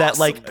glows with an that awesome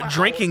like power.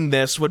 drinking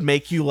this would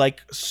make you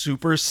like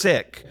super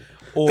sick.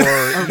 Or you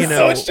So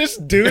know, it's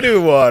just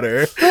doo-doo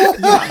water.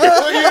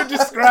 You're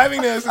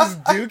describing this as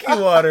dookie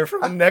water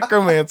from a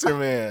necromancer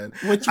man.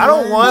 What you I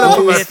don't learn want to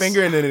put my is-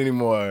 finger in it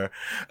anymore.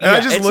 And yeah, I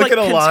just it's look like at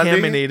Alandi.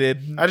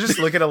 contaminated. I just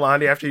look at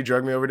Alandi after you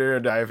drug me over there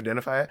and I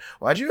identify it.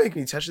 Why'd you make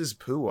me touch this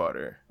poo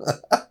water?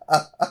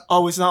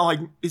 Oh, it's not like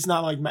is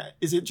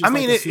it just I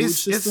mean, like a sewage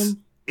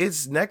system?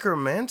 it's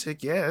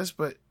necromantic, yes,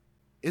 but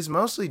it's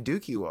mostly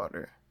dookie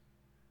water.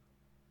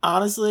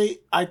 Honestly,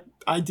 I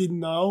didn't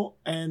know,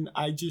 and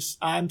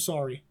I'm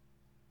sorry.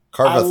 I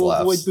Carveth will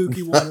avoid laughs.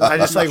 bookie water. I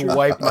just like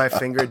wipe my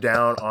finger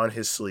down on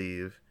his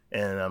sleeve,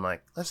 and I'm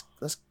like,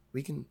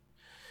 we can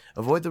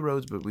avoid the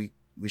roads, but we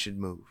should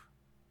move.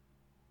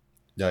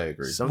 Yeah, I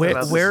agree. Something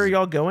about this Where are is-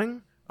 y'all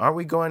going? Are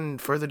we going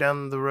further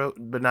down the road,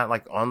 but not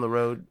like on the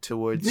road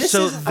towards? This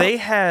So is- they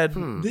had.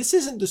 This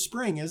isn't the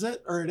spring, is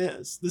it? Or it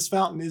is? This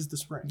fountain is the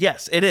spring.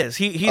 Yes, it is.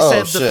 He Oh,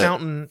 said the shit.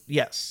 fountain.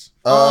 Yes.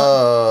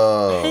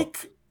 Oh. Hey,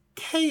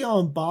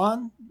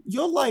 Bon,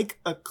 you're like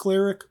a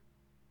cleric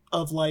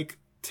of like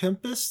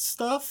Tempest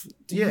stuff.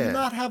 Do you Yeah.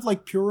 not have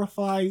like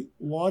purify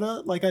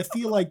water? Like, I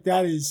feel like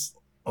that is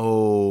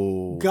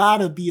Oh.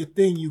 gotta be a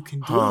thing you can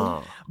do.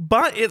 Huh.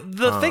 But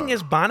the thing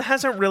is, Bon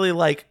hasn't really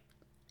like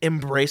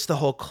embraced the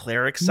whole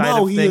cleric side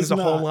No, of he things is a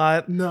whole not.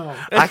 lot. No.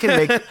 I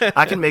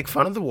can make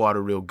fun of the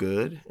water real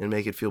good and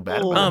make it feel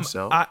bad about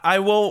himself. I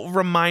will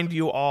remind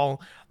you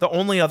all, the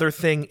only other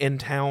thing in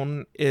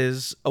town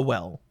is a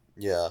well.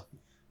 Yeah.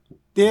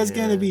 There's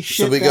gonna be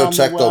shit. So we go down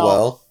check the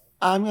well.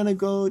 I'm gonna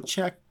go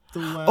check the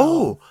well.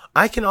 Oh,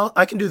 I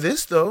can do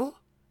this though.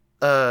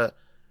 I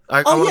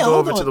want to go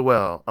over to the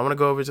well. I want to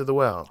go over to the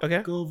well.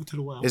 Okay. Go over to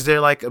the well. Is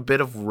there like a bit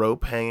of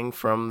rope hanging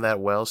from that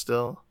well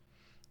still?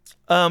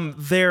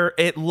 There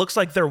it looks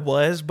like there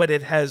was, but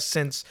it has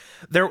since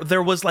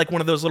there was like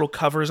one of those little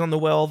covers on the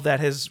well that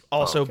has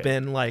also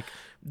been like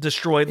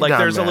destroyed. Like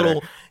there's a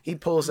little he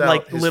pulls out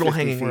like his little 50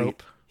 hanging feet.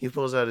 rope. He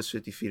pulls out his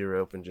 50 feet of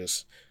rope and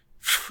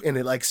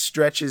it like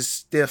stretches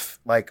stiff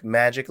like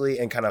magically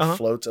and kind of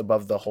floats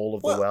above the hole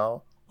of the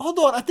well. Hold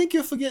on, I think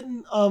you're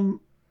forgetting.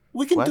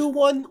 We can What? do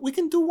one. We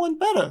can do one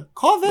better.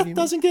 Carveth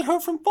doesn't get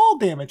hurt from fall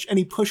damage, and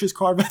he pushes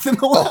Carveth in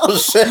the well. Oh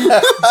shit!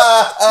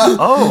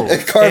 Oh,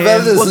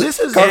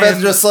 Carveth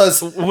and just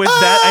says. With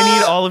that, I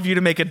need all of you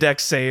to make a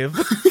dex save.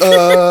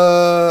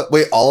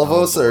 Wait, all of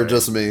us or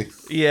just me?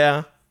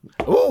 Yeah.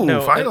 Ooh,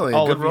 No, finally,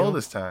 all good of roll you.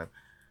 this time.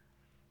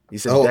 You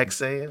said Oh. dex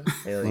save?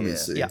 Hell Let me yeah.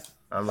 see. Yeah.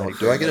 I'm Oh, like,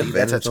 do I get that's a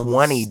advantage on this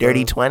 20,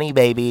 dirty stuff? 20,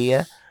 baby.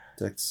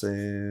 Dex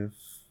save.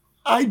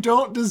 I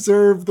don't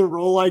deserve the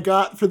roll I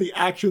got for the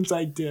actions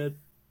I did.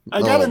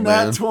 I got Oh, a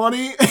nat man.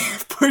 20,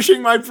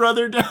 pushing my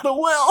brother down a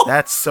well.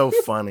 That's so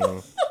funny.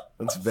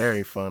 That's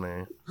very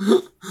funny.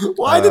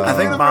 Why did the I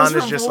think universe Bond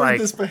is just reward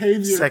like this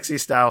behavior? sexy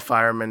style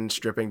fireman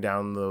stripping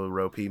down the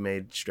rope he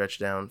made stretch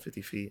down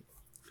 50 feet.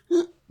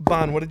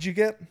 Bon, what did you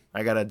get?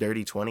 I got a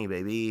dirty 20,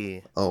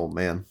 baby. Oh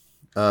man.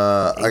 18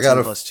 I got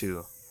a plus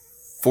 2.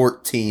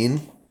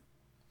 14.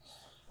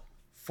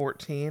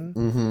 14.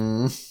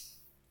 Mm-hmm.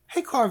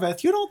 Hey,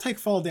 Carveth, you don't take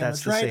fall That's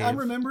damage, the right? save. I'm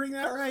remembering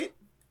that right?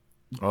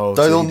 Oh, I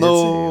so don't you did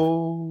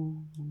know.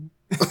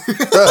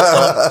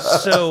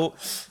 So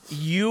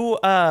you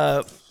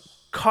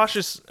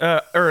cautious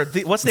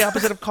what's the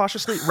opposite of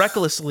cautiously?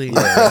 Recklessly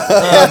approach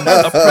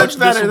That's better. this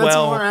That's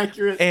well more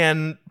accurate.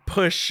 and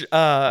push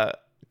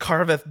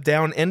Carveth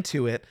down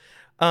into it.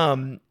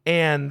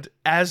 And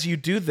as you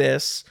do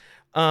this,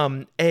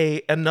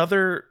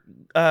 another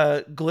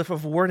glyph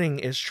of warding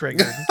is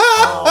triggered.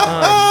 Oh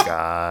my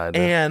god.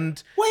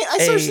 And Wait, I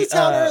searched a, this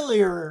out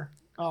earlier.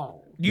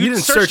 Oh. you didn't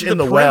searched search in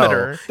the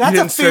well. That's you a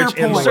didn't fair search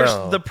in You point. the searched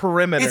well. the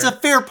perimeter. It's a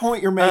fair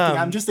point you're making. Um,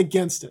 I'm just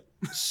against it.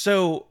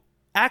 So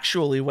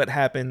actually what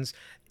happens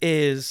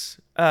is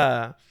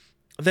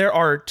there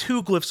are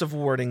 2 glyphs of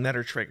warding that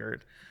are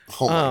triggered.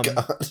 Oh my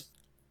god.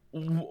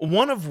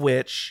 One of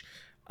which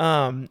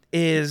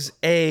is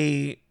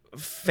a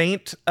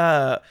faint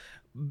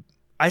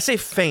I say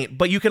faint,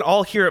 but you can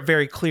all hear it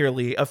very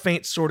clearly, a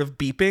faint sort of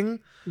beeping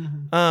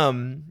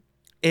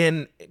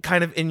in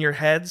kind of in your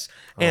heads.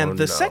 And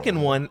the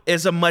second one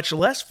is a much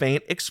less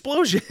faint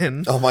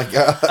explosion. Oh my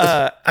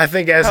god. I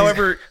think as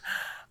However,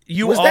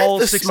 you was that all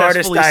the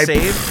smartest successfully I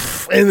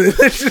saved. and then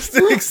there's just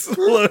an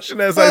explosion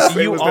as I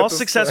say. You was that all the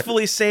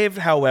successfully saved,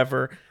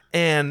 however,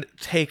 and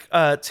take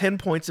 10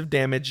 points of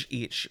damage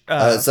each.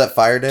 Is that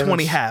fire damage?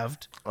 20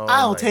 halved. Oh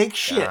I'll my take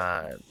shit.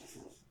 God.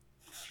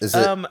 Is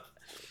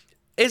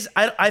it?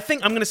 I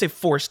think I'm gonna say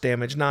force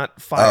damage,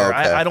 not fire. Oh,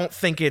 okay. I don't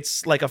think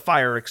it's like a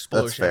fire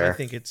explosion. fair. I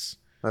think it's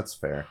That's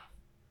fair.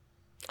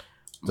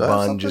 Do I have Bun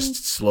something?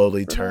 just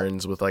slowly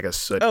turns with like a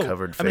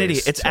soot-covered face. I'm an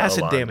idiot. It's to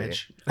acid Alandi.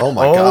 damage. Oh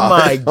my Oh god.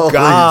 my Holy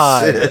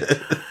God.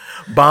 shit.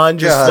 Bond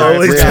just God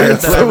slowly damn.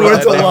 turns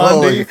towards Holy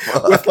Alandi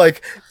fuck. with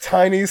like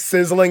tiny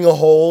sizzling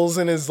holes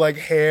in his like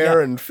hair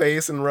and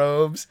face and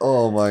robes.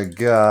 Oh my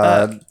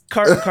god.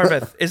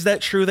 Carveth, is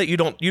that true that you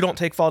don't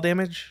take fall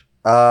damage?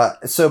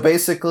 So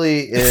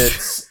basically,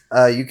 it's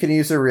you can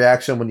use a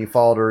reaction when you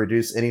fall to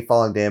reduce any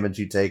falling damage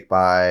you take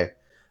by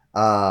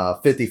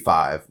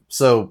 55.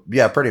 So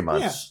yeah, pretty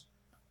much. Yeah.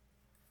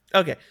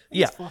 Okay,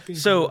 yeah. fucking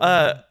So, cool.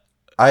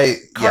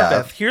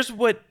 Carveth, here's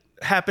what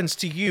happens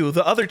to you.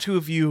 The other 2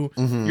 of you,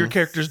 Mhm. your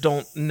characters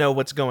don't know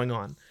what's going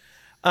on.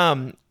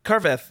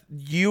 Carveth,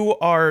 you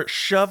are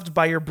shoved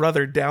by your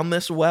brother down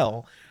this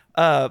well,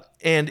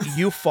 and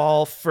you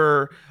fall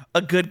for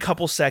a good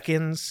couple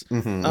seconds.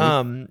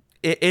 Mhm.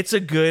 It's a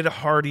good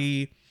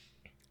hearty.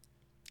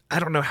 I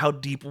don't know how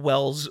deep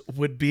wells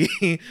would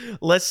be.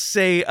 Let's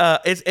say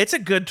it's a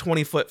good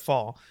 20-foot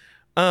fall.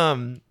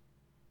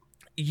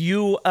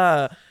 You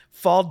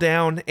fall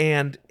down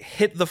and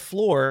hit the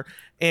floor,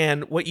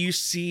 and what you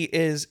see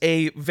is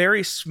a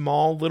very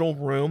small little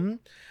room.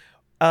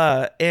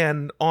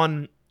 And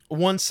on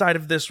one side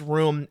of this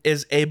room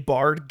is a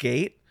barred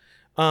gate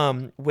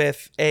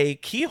with a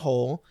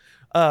keyhole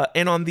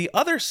And on the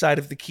other side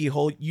of the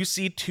keyhole, you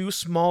see two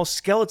small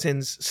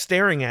skeletons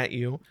staring at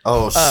you,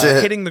 Oh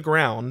shit! hitting the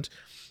ground.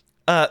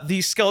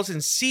 These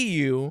skeletons see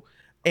you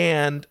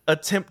and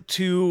attempt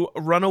to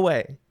run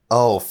away.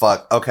 Oh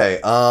fuck.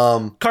 Okay.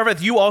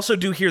 Carveth, you also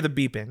do hear the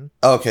beeping.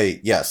 Okay.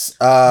 Yes.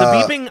 The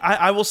beeping,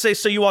 I will say,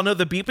 so you all know,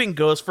 the beeping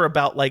goes for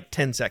about like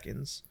 10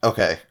 seconds.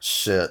 Okay.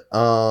 Shit.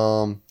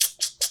 Well,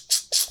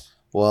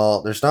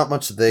 there's not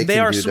much they can do. They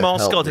are to small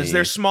help skeletons. me.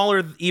 They're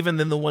smaller even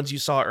than the ones you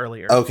saw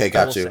earlier. Okay, I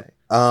got will you. say.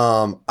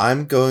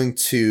 I'm going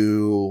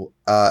to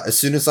as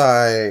soon as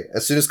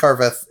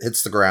Carveth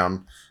hits the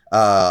ground,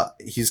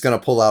 he's gonna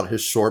pull out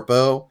his short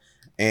bow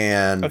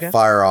and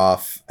fire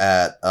off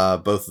at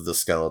both of the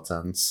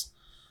skeletons.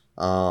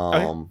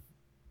 Let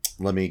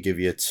me give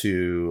you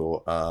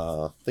two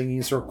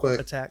thingies real quick.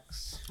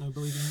 Attacks. I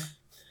believe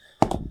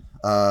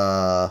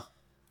in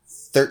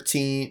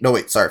 13. No,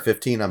 wait, sorry,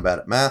 15. I'm bad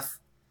at math.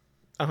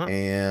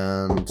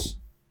 And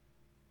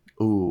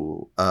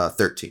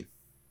 13.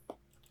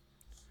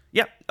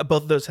 Yep,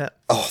 both of those hit.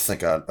 Oh, thank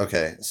God.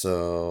 Okay,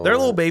 so They're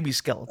little baby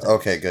skeletons.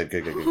 Okay, good.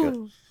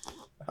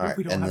 I hope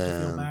we don't have to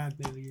feel bad,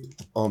 baby.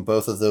 On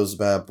both of those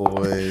bad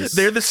boys,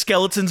 They're the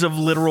skeletons of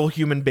literal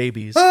human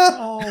babies.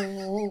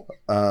 Oh.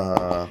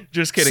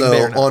 Just kidding.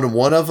 So on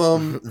one of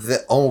them,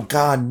 oh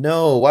God,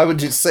 no! Why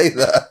would you say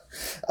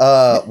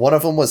that? One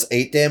of them was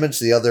 8 damage.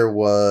 The other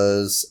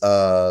was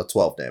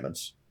 12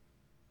 damage.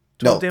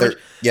 12 damage?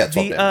 12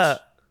 damage.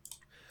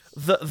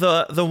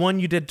 The one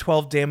you did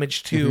 12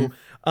 damage to.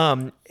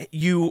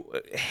 You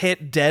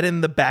hit dead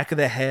in the back of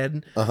the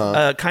head,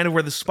 kind of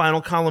where the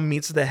spinal column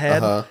meets the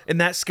head,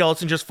 and that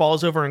skeleton just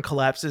falls over and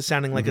collapses,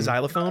 sounding like a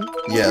xylophone.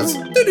 Yes.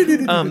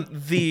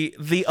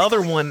 The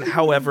other one,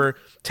 however,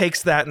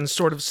 takes that and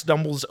sort of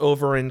stumbles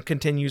over and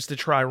continues to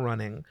try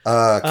running.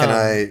 Can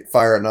I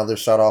fire another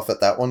shot off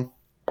at that one?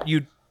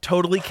 You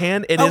totally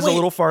can. It is a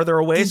little farther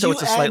away, so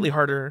it's a slightly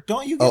harder.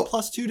 Don't you get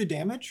 +2 to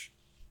damage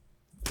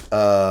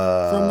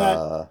from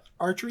that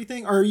archery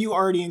thing, or are you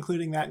already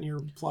including that in your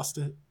plus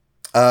to?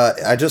 I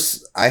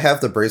have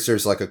the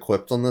bracers like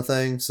equipped on the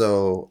thing,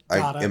 so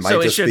it might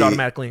so just it should be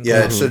automatically include.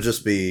 Yeah, it should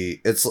just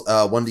be it's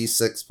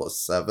 1d6 plus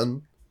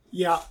 7.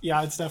 Yeah,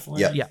 it's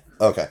definitely yeah.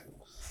 Okay,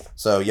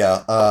 so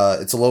yeah,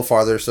 it's a little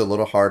farther, so a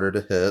little harder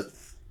to hit.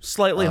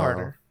 Slightly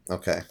harder.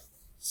 Okay,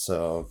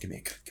 so give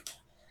me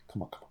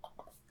come on.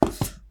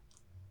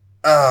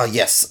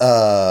 Yes,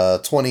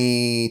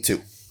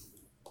 22.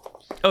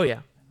 Oh yeah.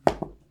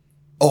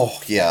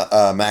 Oh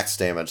yeah, max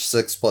damage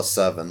 6 plus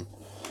 7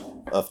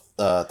 of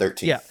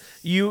 13. Yeah,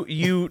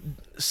 you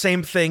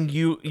same thing.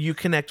 You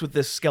connect with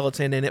this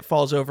skeleton and it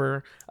falls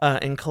over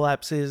and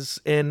collapses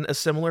in a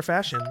similar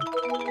fashion.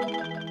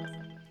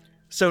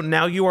 So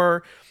now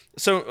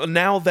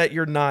now that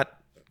you're not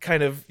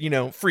kind of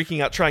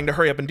freaking out trying to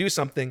hurry up and do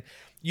something,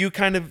 you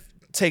kind of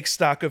take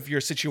stock of your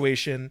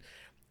situation.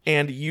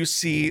 And you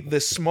see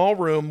this small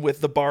room with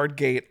the barred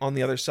gate on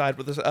the other side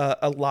with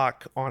a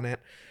lock on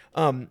it.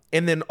 And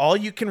then all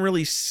you can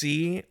really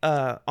see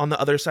on the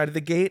other side of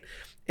the gate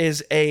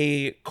is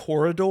a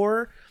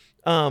corridor.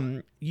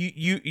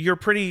 You're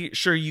pretty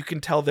sure you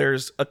can tell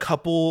there's a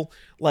couple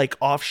like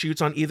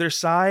offshoots on either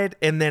side,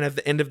 and then at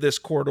the end of this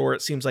corridor,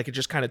 it seems like it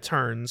just kind of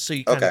turns, so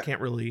you kind of can't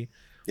really.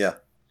 Yeah.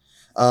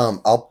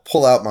 I'll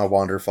pull out my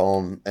wander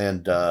phone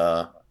and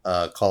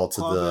call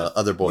to the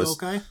other boys.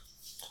 Okay.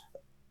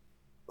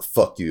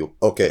 Fuck you.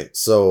 Okay,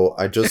 so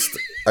I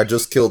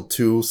just killed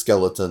 2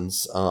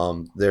 skeletons.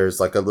 There's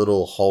like a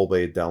little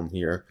hallway down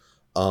here.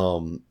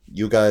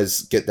 You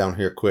guys get down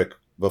here quick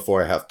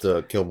before I have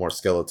to kill more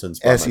skeletons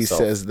by myself. He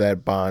says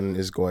that Bon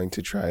is going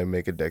to try and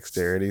make a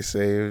dexterity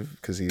save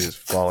because he is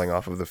falling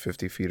off of the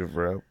 50 feet of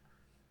rope.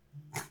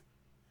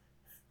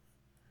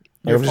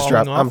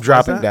 I'm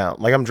dropping down.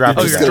 Like I'm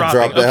dropping you're down.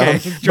 dropping. Okay.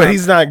 But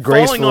he's not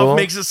graceful. Falling off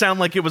makes it sound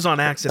like it was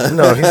on accident.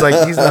 No, he's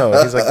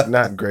like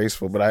not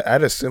graceful. But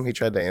I'd assume he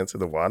tried to answer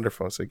the wander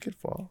phone, so he could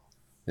fall.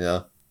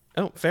 Yeah.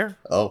 Oh, fair.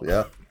 Oh,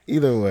 yeah.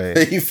 Either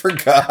way. You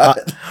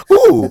forgot.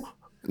 Ooh.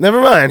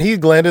 Never mind. He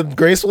landed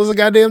graceful as a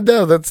goddamn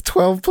dove. That's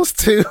 12 plus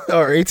 2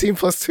 or 18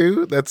 plus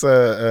 2. That's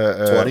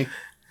 20.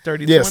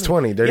 Dirty 20.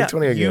 20. Dirty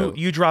 20 again.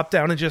 You drop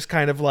down and just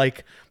kind of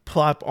like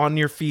plop on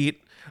your feet.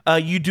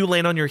 You do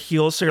land on your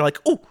heels, so you're like,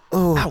 oh,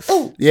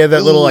 ow. Yeah,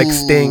 that little like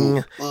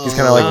sting. He's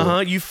kind of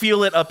like, you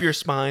feel it up your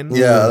spine.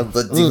 Yeah,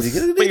 but you're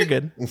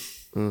good.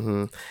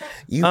 Mm-hmm.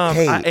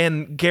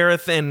 And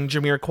Gareth and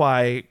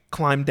Jamiroquai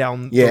climb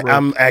down. Yeah, the rope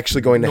I'm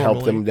actually going to help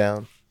normally. them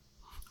down.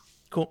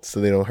 Cool.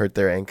 So they don't hurt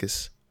their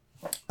ankles.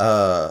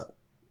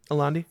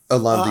 Alandi,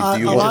 do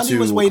you want to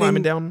was waiting,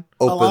 climbing down?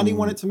 Alandi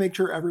wanted to make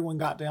sure everyone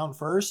got down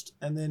first,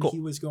 and then he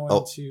was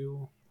going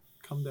to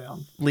come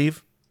down.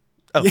 Leave.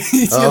 Oh.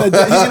 he's gonna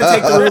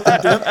take the rope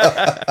and dip.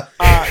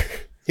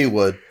 He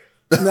would.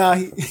 No,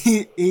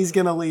 he's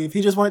gonna leave.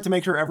 He just wanted to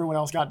make sure everyone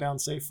else got down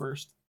safe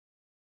first.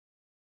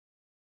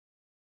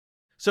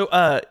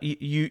 So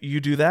you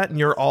do that, and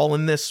you're all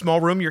in this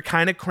small room. You're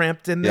kind of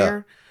cramped in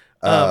there.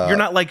 You're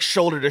not like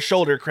shoulder to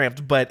shoulder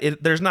cramped, but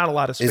there's not a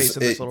lot of space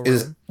in this little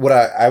room. What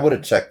I would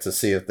have checked to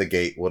see if the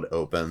gate would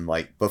open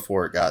like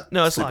before it got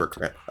super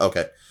cramped.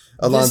 Okay.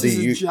 Alandi,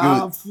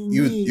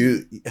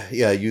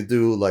 you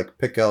do like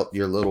pick out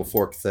your little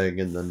fork thing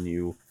and then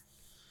you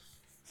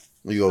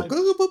go.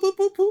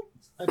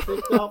 I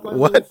picked out my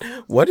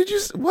What did you?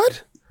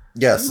 What?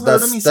 Yes,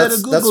 that's what he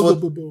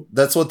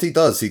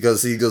does. He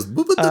goes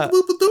boop,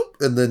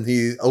 and then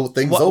things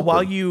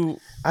open.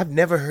 I've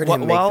never heard him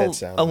make that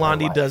sound. While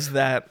Alandi does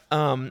that,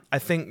 I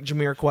think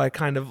Jamiroquai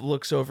kind of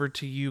looks over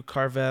to you,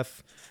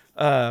 Carveth,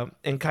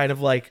 and kind of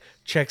like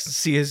checks to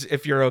see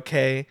if you're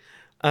okay.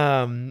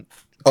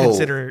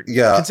 Considering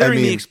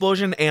the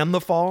explosion and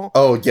the fall.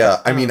 Oh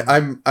yeah, I mean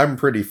I'm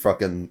pretty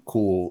fucking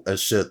cool as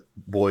shit,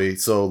 boy.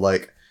 So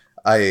like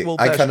I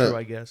kind of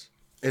I guess.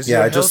 Is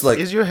your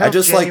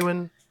health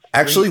genuine?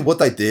 Actually, what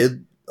I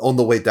did on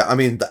the way down, I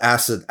mean, the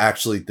acid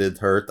actually did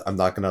hurt. I'm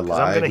not gonna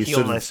lie. I'm gonna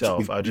heal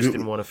myself. I just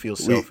didn't want to feel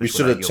selfish. We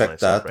should have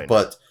checked that, right,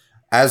 but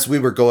as we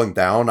were going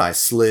down, I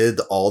slid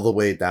all the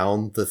way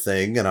down the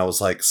thing, and I was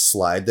like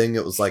sliding.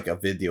 It was like a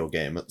video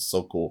game. It's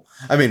so cool.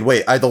 I mean,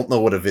 wait, I don't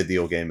know what a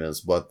video game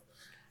is, but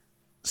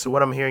so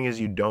what I'm hearing is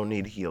you don't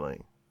need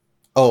healing.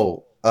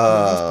 Oh,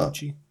 I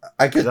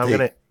could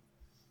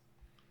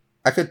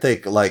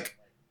take like.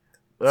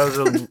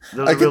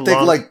 I could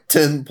take like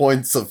 10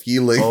 points of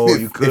healing. Oh,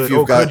 you could.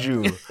 Could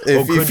you?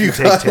 If you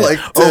got like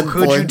 10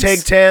 could points. you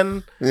take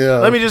 10? Yeah.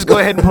 Let me just go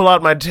ahead and pull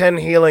out my 10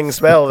 healing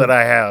spell that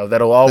I have.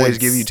 That'll always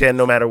give you 10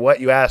 no matter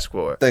what you ask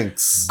for.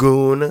 Thanks.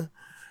 Goon.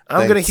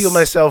 I'm going to heal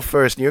myself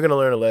first, and you're going to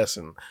learn a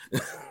lesson.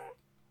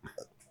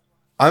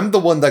 I'm the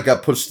one that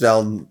got pushed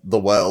down the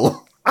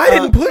well. I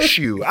didn't push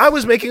you. I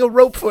was making a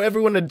rope for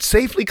everyone to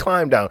safely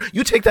climb down.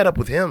 You take that up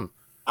with him.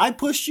 I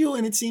pushed you,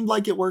 and it seemed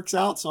like it works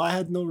out, so I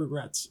had no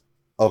regrets.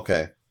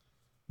 Okay.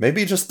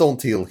 Maybe just don't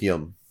heal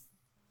him.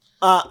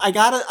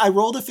 I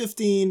rolled a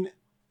 15.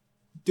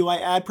 Do I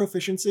add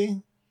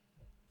proficiency?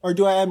 Or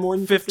do I add more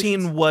than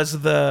 15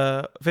 was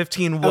the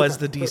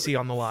DC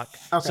on the lock.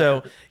 Okay.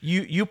 So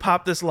you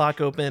pop this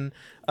lock open.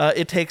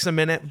 It takes a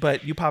minute,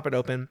 but you pop it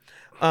open.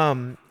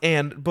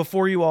 And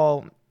before you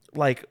all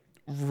like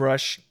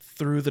rush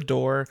through the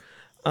door,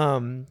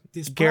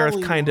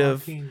 Gareth kind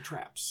of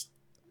traps.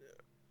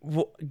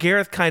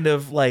 Gareth kind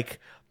of like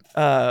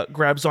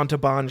grabs onto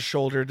Bond's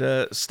shoulder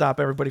to stop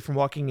everybody from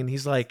walking, and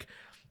he's like,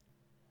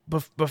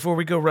 before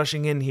we go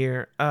rushing in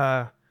here,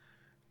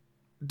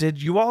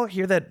 did you all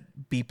hear that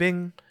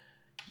beeping?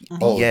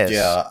 Oh, yes.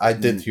 Yeah, I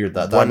did hear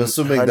that. I'm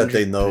assuming that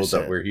they know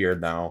that we're here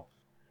now.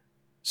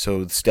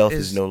 So stealth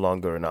is no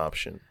longer an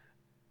option.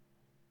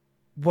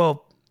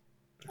 Well,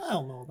 I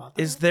don't know about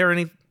that. Is there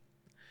any,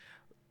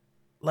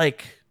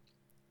 like,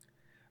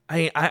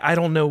 I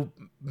don't know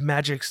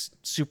magic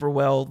super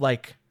well,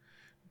 like,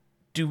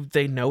 do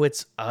they know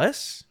it's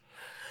us?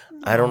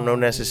 I don't know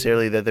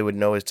necessarily that they would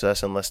know it's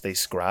us unless they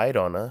scryed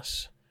on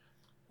us.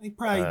 They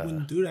probably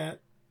wouldn't do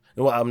that.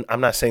 Well, I'm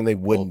not saying they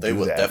wouldn't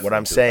do that. What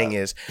I'm saying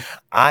is,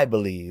 I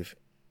believe,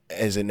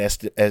 as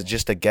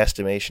just a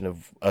guesstimation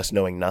of us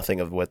knowing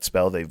nothing of what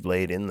spell they've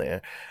laid in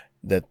there,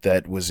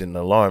 that was an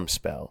alarm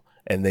spell,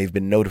 and they've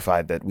been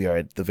notified that we are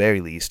at the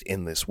very least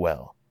in this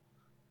well.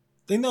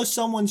 They know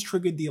someone's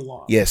triggered the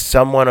alarm. Yes,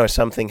 someone or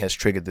something has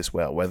triggered this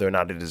well, whether or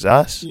not it is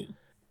us. Yeah.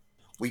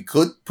 We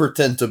could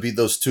pretend to be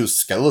those two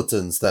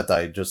skeletons that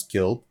I just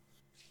killed.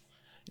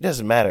 It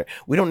doesn't matter.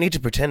 We don't need to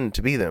pretend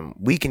to be them.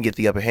 We can get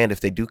the upper hand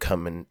if they do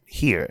come in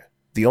here.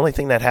 The only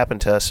thing that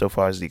happened to us so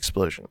far is the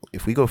explosion.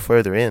 If we go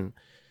further in,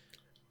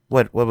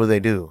 what will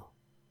they do?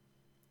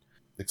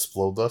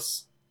 Explode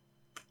us?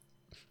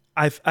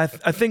 I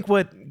think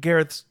what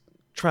Garrett's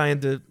trying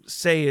to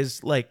say is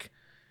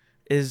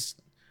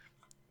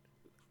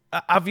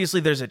obviously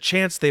there's a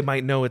chance they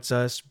might know it's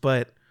us,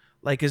 but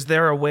like, is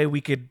there a way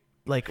we could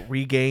like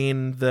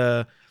regain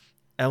the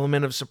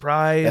element of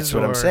surprise? That's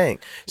what I'm saying.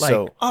 Like,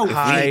 so,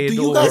 do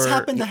you guys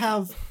happen to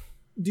have?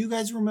 Do you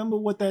guys remember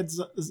what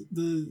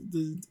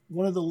the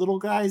one of the little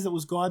guys that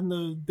was guarding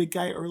the big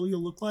guy earlier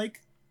looked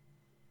like?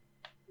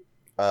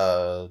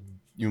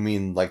 You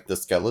mean like the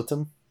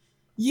skeleton?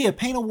 Yeah,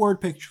 paint a word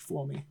picture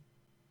for me.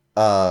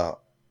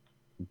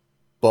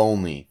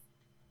 Bony.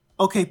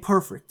 Okay,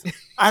 perfect.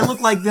 I look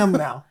like them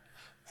now.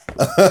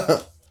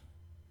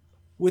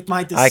 With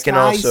my disguise I can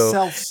also,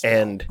 self-spell.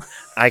 and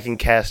I can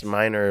cast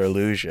minor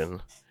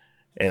illusion,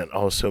 and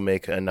also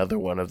make another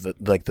one of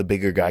the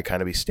bigger guy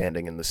kind of be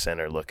standing in the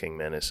center, looking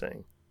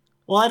menacing.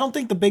 Well, I don't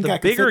think the big guy.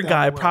 The bigger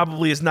guy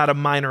probably is not a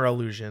minor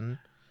illusion.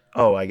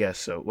 Oh, I guess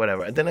so.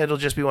 Whatever. Then it'll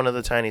just be one of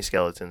the tiny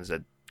skeletons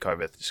that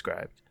Carveth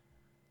described.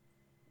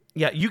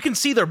 Yeah, you can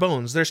see their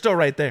bones; they're still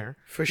right there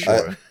for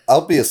sure.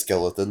 I'll be a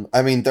skeleton.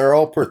 I mean, they're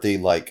all pretty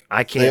like.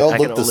 They all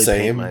look the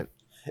same.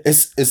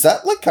 Is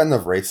that like kind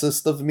of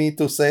racist of me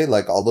to say?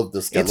 Like all of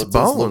the skeletons. It's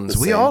bones. Look the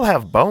we same? all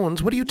have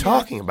bones. What are you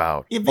talking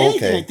about? If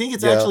anything, I think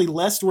it's actually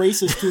less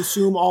racist to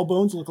assume all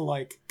bones look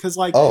alike, because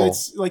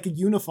it's like a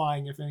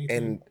unifying. If anything.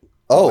 And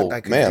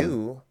what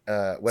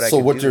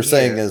you're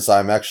saying is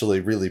I'm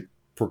actually really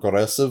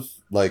progressive.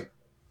 Like,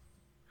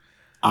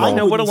 I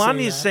know what wouldn't say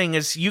Alani is that. saying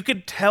is you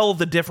could tell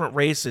the different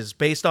races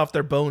based off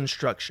their bone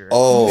structure.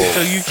 Oh.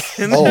 So you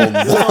can. Oh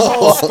The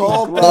whole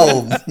skull no!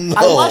 thing. Oh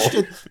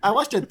no! I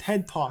watched a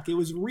TED talk. It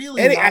was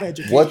really not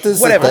educational. What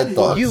does Whatever. the TED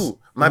talk?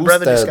 My Who's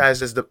brother dead?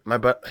 disguised as my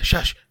brother.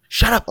 Shush!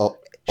 Shut up! Oh,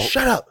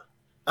 Shut up!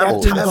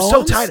 Oh. I'm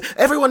so tired.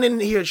 Everyone in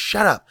here,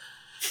 shut up.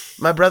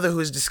 My brother, who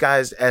is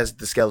disguised as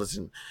the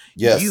skeleton.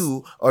 Yes.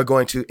 You are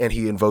going to, and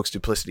he invokes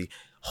duplicity.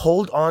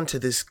 Hold on to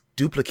this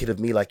duplicate of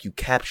me like you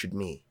captured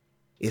me.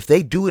 If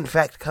they do in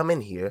fact come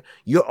in here,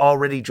 you're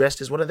already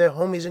dressed as one of their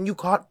homies, and you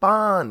caught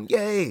Bond.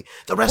 Yay!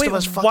 The rest of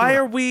us. Why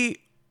are we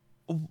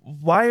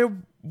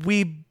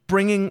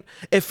bringing?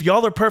 If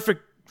y'all are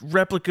perfect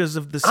replicas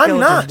of the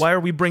skeletons, why are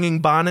we bringing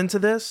Bond into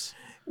this?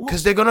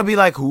 Because they're gonna be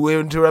like, who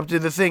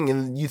interrupted the thing?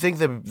 And you think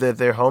that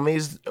their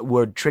homies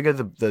would trigger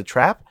the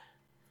trap?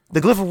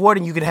 The glyph of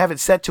warding, you can have it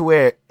set to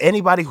where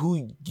anybody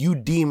who you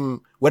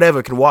deem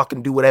whatever can walk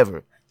and do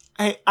whatever.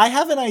 I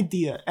have an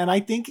idea, and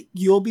I think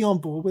you'll be on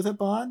board with it,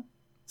 Bond.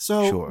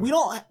 So Sure.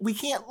 we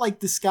can't like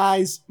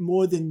disguise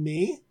more than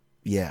me.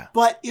 Yeah.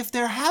 But if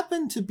there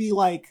happened to be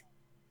like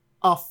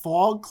a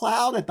fog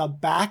cloud at the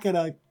back of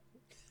the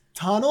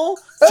tunnel,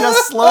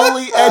 just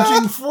slowly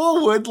edging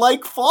forward,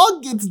 like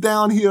fog gets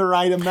down here,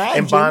 I'd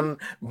imagine. And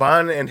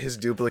Bond and his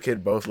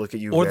duplicate both look at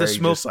you, or very the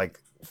smoke just like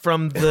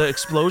from the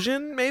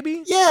explosion,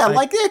 maybe. Yeah,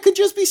 like there could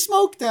just be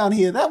smoke down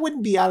here. That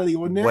wouldn't be out of the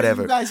ordinary.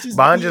 whatever. You guys just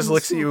Bond be just in the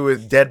looks at smoke. you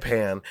with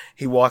deadpan.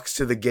 He walks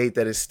to the gate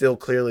that is still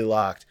clearly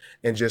locked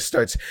and just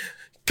starts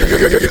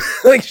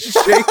like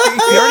shaking.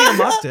 He already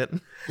unlocked it.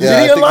 Yeah, Did he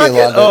I think unlock it?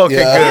 unlocked Oh, okay,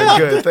 Yeah.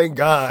 good. Thank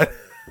God.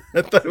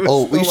 I thought it was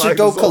Oh, we still should locked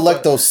go this whole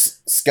collect time.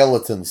 those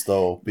skeletons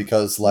though,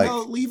 because like.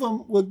 No, leave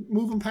them. We'll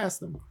move them past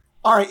them.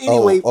 All right.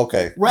 Anyway, Oh,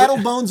 okay.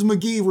 Rattlebones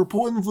McGee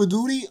reporting for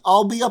duty.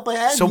 I'll be up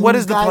ahead. So You what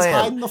is the guys plan?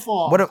 hide in the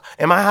fog.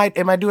 Am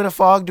I doing a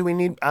fog? Do we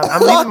need?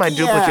 I'm leaving my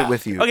duplicate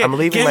with you. Okay, I'm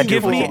leaving my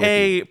give duplicate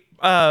me with you.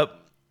 a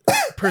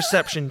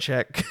perception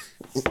check.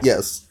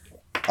 Yes.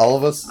 All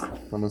of us.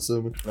 I'm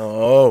assuming.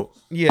 Oh,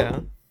 Yeah.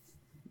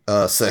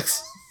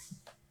 6.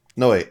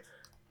 No, wait.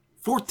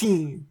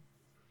 14.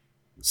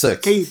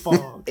 6. K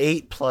fog.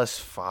 8 plus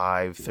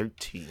 5,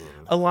 13.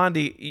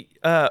 Alandi,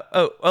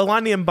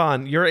 Alandi and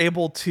Bond, you're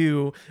able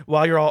to,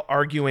 while you're all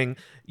arguing,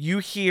 you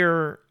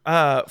hear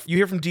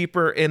from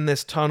deeper in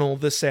this tunnel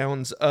the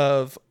sounds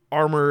of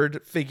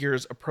armored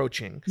figures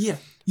approaching. Yeah.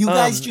 You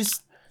guys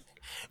just.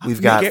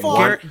 We've got Make fog.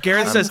 one.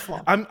 Garrett Hide in says, the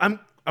fog.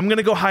 "I'm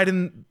gonna go hide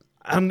in.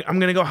 I'm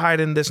gonna go hide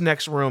in this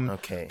next room.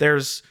 Okay.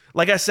 There's,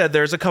 like I said,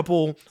 there's a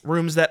couple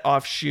rooms that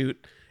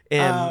offshoot."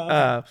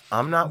 And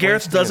I'm not.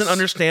 Gareth wasting doesn't a s-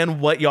 understand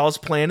what y'all's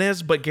plan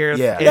is, but Gareth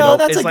Yeah. No,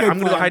 that's is a like, good I'm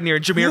going to go plan. hide near.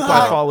 You Jameer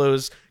hide-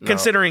 follows, No.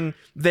 considering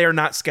they're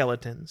not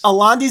skeletons.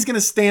 Alandi's going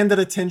to stand at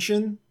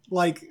attention,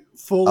 like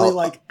fully,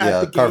 like at yeah,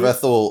 the gate.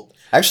 Carveth will.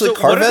 Actually,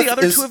 So what are the Carveth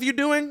other is. two of you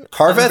doing? I'm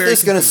Carveth very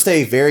is going to confused.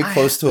 stay very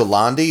close to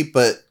Alandi,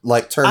 but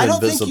like turn I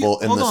don't think invisible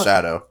in hold the on.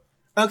 shadow.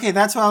 Okay,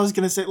 that's what I was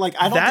going to say. Like,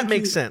 I don't That think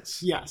makes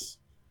sense. Yes.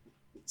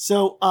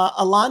 So,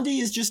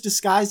 Alandi is just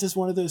disguised as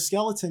one of those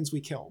skeletons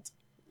we killed.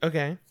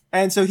 Okay.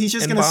 And so he's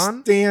just And going to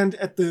Bond? stand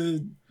at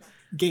the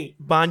gate.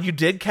 Bond, you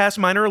did cast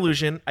Minor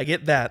Illusion. I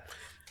get that.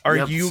 Are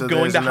Yep, you so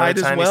going there's to another hide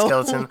as tiny well?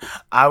 Skeleton.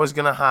 I was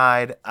gonna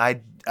hide.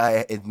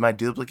 My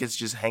duplicate's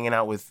just hanging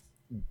out with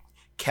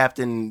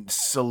Captain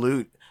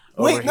Salute.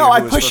 Wait, no,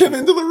 I push him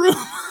into the room.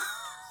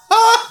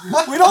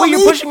 We don't Wait, you're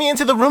need- pushing me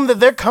into the room that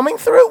they're coming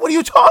through? What are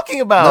you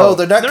talking about? No,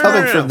 they're not No, no,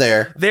 coming no, no. from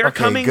there. They're Okay,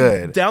 coming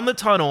good. down the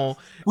tunnel.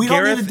 We don't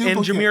need a Gareth and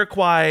duplicate. Jameer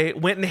Kwai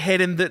went and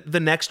hid in the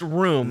next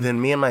room.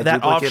 Then me and my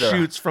that duplicate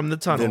offshoots from the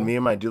tunnel. Then me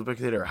and my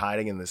duplicate are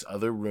hiding in this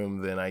other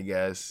room. Then I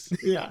guess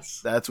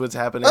Yes. that's what's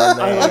happening in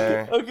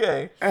there.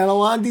 Okay. And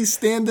Alandi's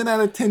standing at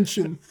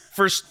attention.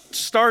 For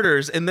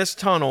starters, in this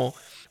tunnel,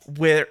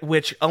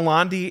 which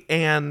Alandi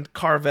and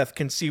Carveth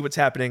can see what's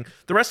happening,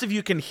 the rest of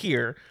you can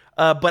hear.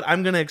 But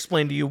I'm going to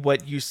explain to you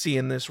what you see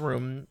in this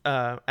room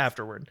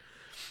afterward.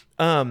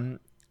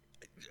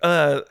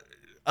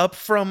 Up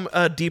from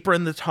deeper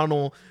in the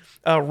tunnel,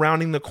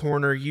 rounding the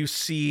corner, you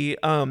see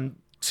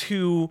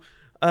two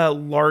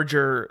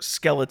larger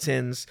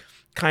skeletons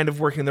kind of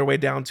working their way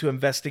down to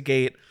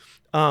investigate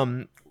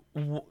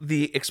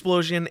the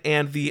explosion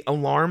and the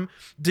alarm.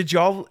 Did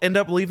y'all end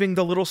up leaving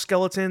the little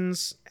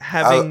skeletons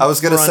having I was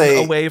gonna run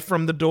say- away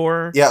from the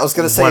door? Yeah, I was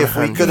gonna say if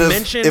we 100. could You have,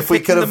 mentioned if we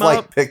picking could have them like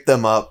up. picked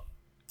them up,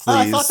 please.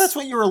 I thought that's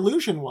what your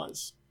illusion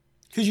was.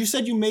 Because you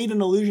said you made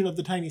an illusion of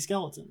the tiny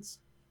skeletons.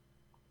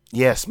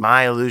 Yes,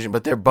 my illusion,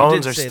 but their You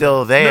bones did are say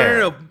still that. there.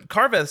 No.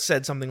 Carveth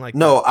said something like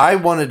No, I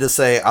wanted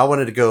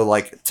to go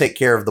like take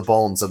care of the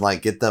bones and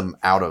like get that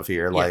out of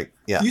here. Like,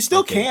 yeah, You still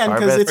Okay, can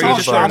because Carveth it's that. Are you all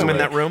just throwing them shadowy. in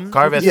that room?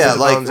 Carveth yeah, put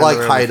the bones in the like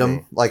room hide with them,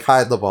 me. like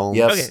hide the bones.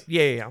 Yep. Okay,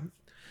 yeah.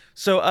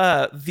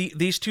 So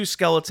these two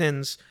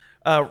skeletons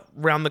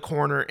round the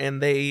corner,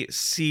 and they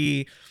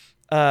see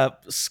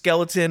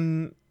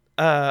skeleton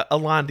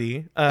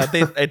Alandi.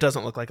 It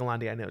doesn't look like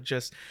Alandi, I know.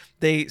 Just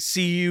they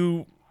see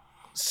you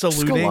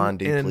saluting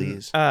Skalandi, and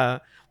please.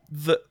 the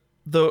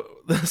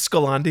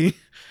Skalandi.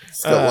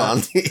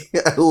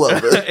 Skalandi. I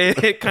love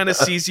it. It kind of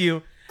sees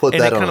you Put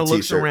and that it on kind a of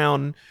looks t-shirt.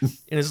 around and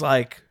is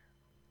like,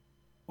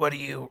 What do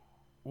you?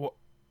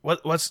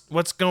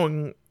 What's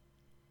going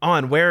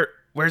on?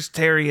 Where's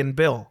Terry and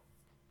Bill?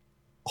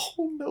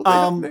 Oh no, they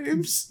have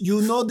names. You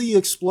know the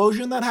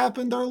explosion that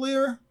happened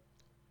earlier?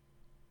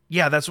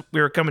 Yeah, we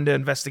were coming to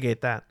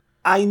investigate that.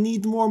 I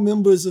need more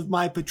members of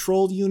my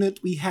patrol unit.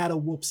 We had a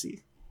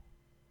whoopsie.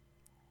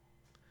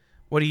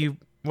 What do you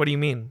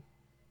mean?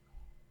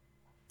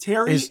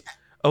 Terry?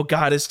 Oh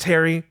God, is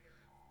Terry?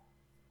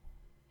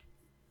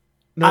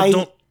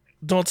 No,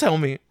 don't tell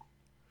me.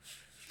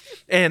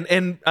 And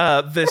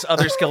this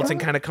other skeleton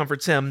kind of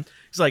comforts him.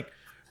 He's like,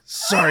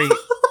 sorry,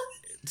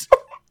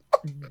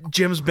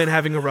 Jim's been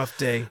having a rough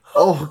day.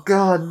 Oh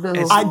God, no.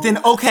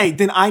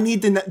 Then I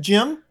need to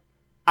Jim,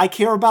 I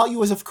care about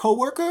you as a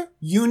coworker.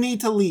 You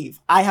need to leave.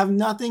 I have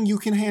nothing you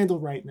can handle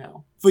right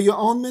now. For your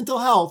own mental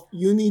health,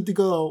 you need to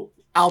go.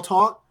 I'll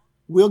talk.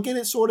 We'll get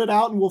it sorted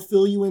out, and we'll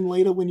fill you in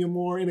later when you're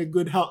more in a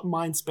good health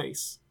mind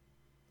space.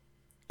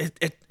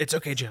 It's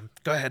okay, Jim.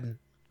 Go ahead and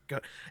go.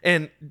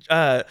 And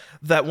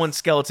that one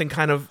skeleton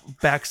kind of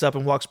backs up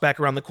and walks back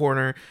around the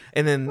corner,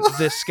 and then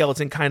this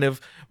skeleton kind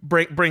of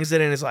brings it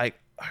in and is like,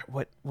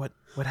 what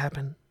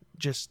happened?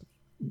 Just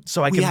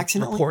so I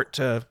can report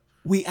to...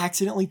 We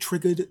accidentally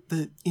triggered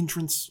the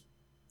entrance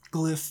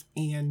glyph,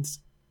 and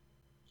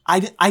I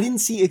didn't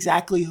see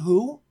exactly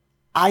who.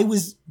 I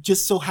was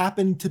just so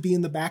happened to be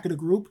in the back of the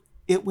group.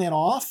 It went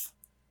off.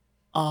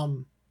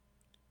 I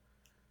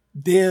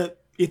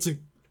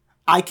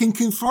can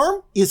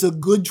confirm it's a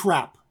good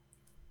trap.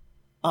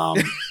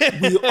 I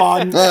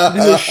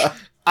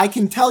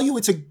can tell you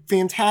it's a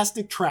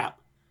fantastic trap.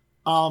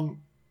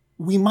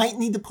 We might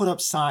need to put up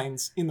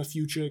signs in the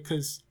future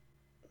because,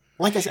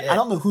 like I said, I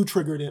don't know who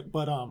triggered it,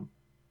 but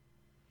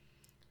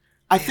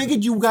I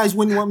figured you guys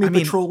wouldn't want me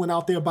patrolling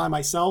out there by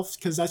myself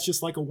because that's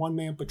just like a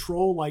one-man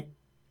patrol. Like,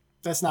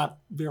 that's not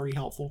very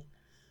helpful.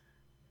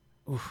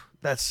 Oof,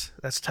 that's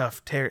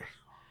tough. Terry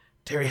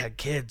had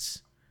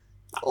kids.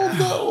 Oh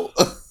no,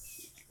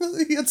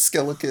 he had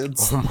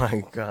skeletons. Oh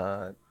my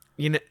God.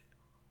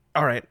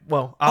 All right.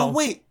 Well,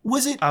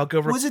 was it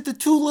the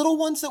two little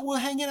ones that were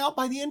hanging out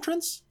by the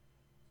entrance?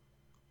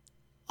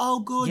 Oh,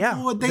 good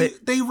Lord.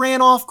 They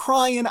ran off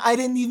crying. I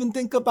didn't even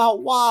think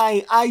about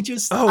why. I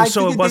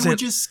figured they were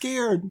just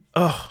scared.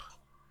 Oh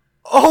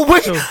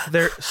wait.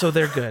 So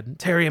they're good.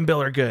 Terry and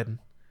Bill are good.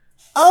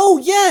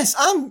 Oh yes,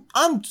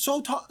 I'm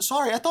so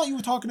sorry. I thought you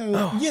were talking to.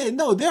 Oh. Yeah,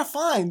 no, they're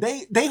fine.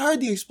 They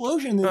heard the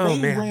explosion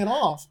and they ran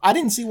off. I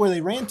didn't see where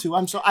they ran to.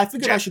 I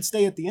figured I should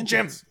stay at the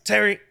entrance.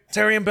 Jim,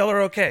 Terry and Bill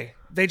are okay.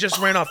 They just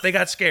ran off. They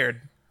got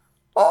scared.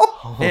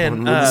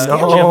 And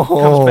Jim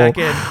comes back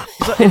in.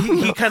 And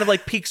he kind of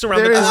like peeks around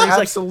the corner. There is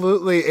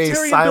absolutely a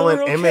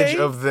silent image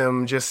of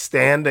them just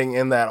standing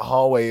in that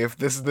hallway. If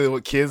this is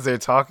the kids they're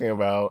talking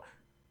about.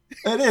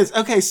 It is.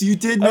 Okay, so you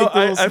did make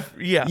those.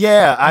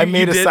 Yeah, I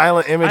made a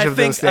silent image of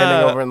them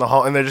standing over in the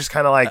hall, and they're just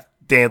kind of like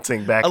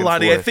dancing back and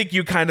forth. I think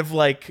you kind of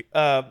like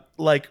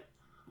look,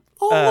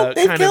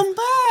 they come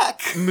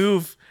back.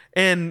 Move,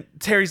 and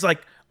Terry's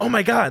like, oh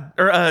my God,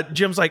 or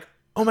Jim's like,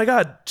 oh my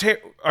God,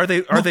 are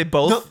they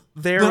both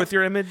there with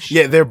your image?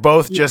 Yeah, they're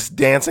both just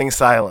dancing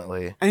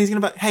silently. And he's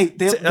gonna be, hey,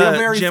 they're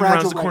very Jim fragile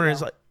rounds the corner right and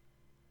is now. like,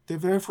 they're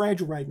very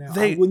fragile right now.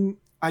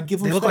 I'd give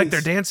them They look space. like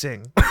they're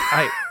dancing.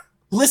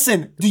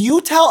 Listen, do you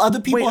tell other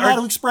people how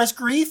to express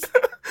grief?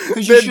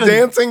 They're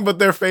dancing, but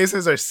their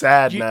faces are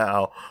sad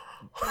now.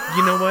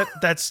 You know what?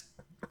 That's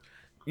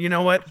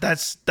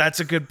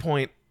a good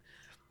point.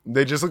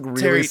 They just look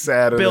really Terry,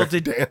 sad. Bill,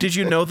 did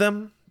you know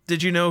them?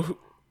 Did you know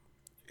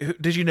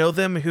did you know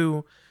them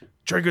who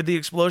triggered the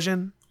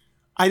explosion?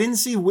 I didn't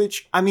see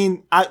which. I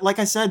mean, like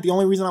I said, the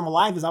only reason I'm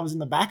alive is I was in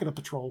the back of the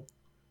patrol.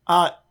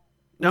 I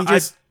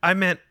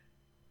meant.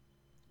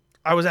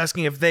 I was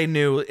asking if they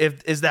knew.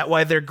 Is that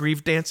why they're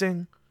grief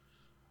dancing?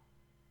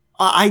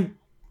 I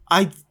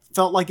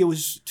felt like it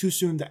was too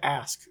soon to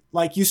ask.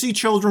 Like, you see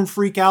children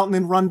freak out and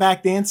then run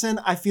back dancing.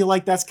 I feel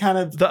like that's kind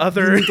of the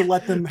other. You need to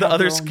let them. The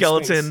other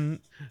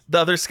skeleton. The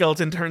other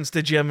skeleton turns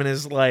to Jim and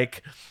is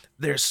like,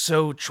 "They're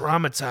so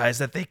traumatized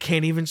that they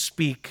can't even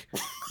speak.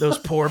 Those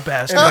poor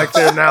bastards." And like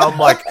they're now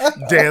like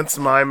dance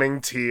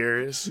miming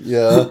tears.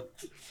 Yeah.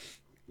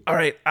 All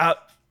right.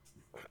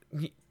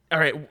 All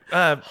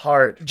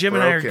right, Jim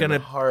and I are gonna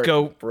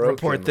go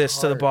report this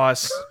to the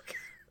boss.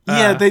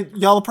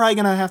 Y'all are probably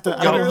gonna have to.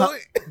 I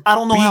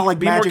don't know how like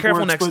be magic more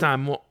careful works, next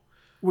time.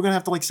 We're gonna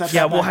have to like set.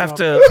 Yeah, that we'll back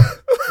have up.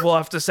 we'll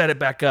have to set it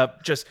back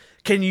up. Just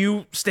can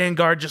you stand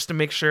guard just to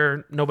make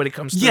sure nobody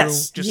comes through,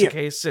 in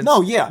case.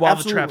 While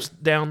absolutely. The trap's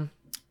down.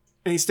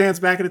 And he stands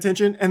back at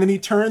attention, and then he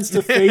turns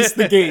to face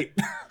the gate,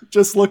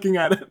 just looking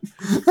at it.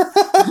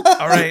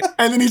 All right,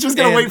 and then he's just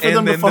gonna wait for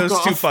them to fuck off.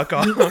 Those two fuck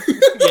off.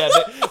 Yeah,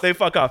 they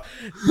fuck off.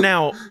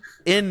 Now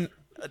in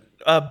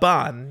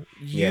Bon,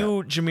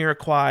 you,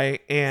 Jamiroquai,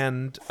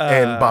 and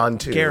Bon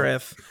 2.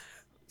 Gareth.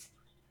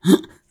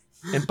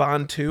 And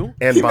Bon 2?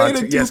 And Bon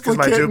 2, yes, because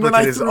my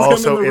duplicate is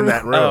also in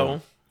that room.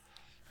 Oh,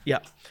 yeah.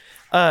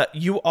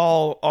 You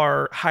all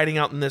are hiding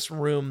out in this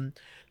room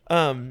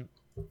and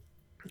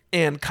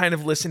kind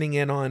of listening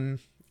in on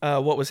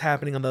what was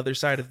happening on the other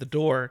side of the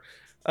door.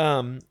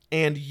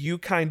 And you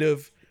kind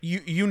of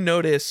you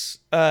notice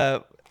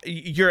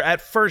you're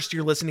at first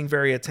you're listening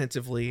very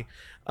attentively,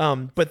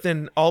 but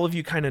then all of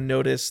you kind of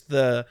notice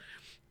the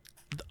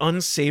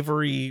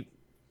unsavory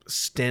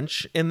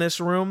stench in this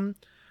room,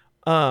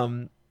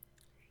 and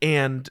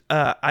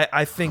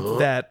I think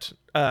that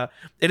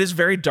it is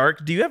very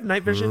dark. Do you have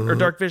night vision or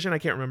dark vision? I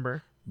can't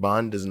remember.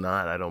 Bond does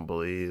not, I don't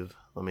believe.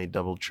 Let me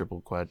double,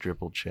 triple,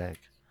 quadruple check,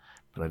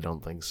 but I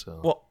don't think so.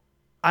 Well,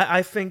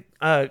 I think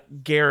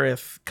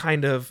Gareth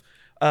kind of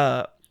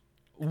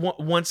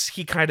once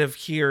he kind of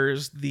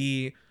hears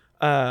the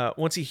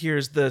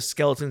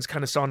skeletons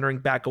kind of sauntering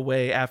back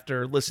away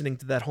after listening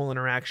to that whole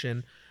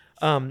interaction,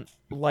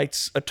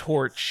 lights a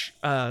torch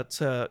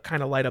to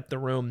kind of light up the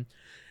room,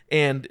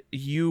 and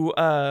you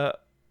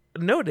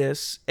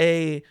notice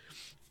a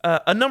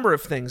number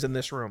of things in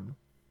this room.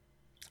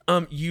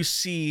 You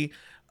see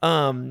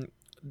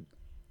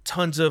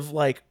tons of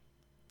like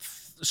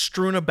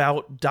strewn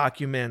about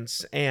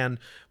documents and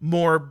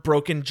more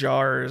broken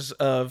jars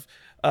of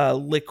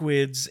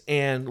liquids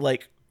and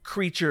like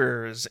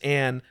creatures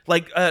and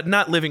like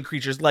not living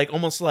creatures, like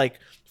almost like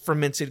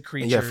fermented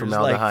creatures,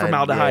 formaldehyde. like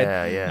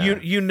formaldehyde. Yeah.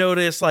 You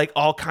notice like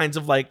all kinds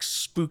of like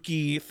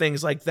spooky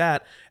things like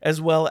that, as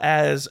well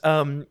as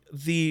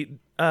the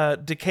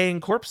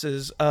decaying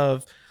corpses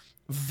of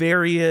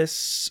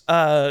various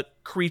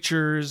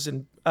creatures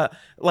and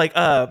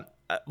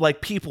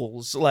like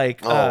peoples,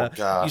 like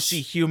you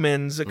see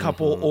humans, a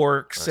couple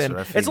orcs, and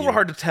it's a little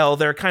hard to tell.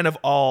 They're kind of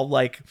all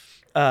like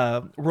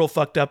real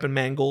fucked up and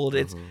mangled.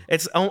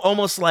 It's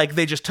almost like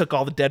they just took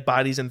all the dead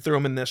bodies and threw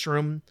them in this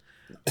room.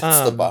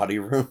 It's the body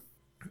room.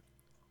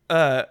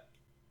 I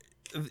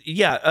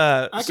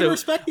can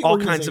respect the all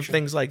kinds of organization.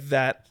 things like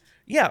that.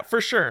 Yeah, for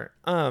sure.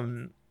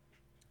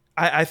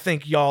 I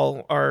think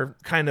y'all are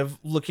kind of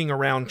looking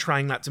around,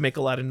 trying not to make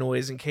a lot of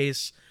noise in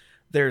case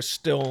there's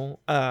still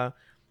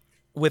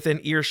within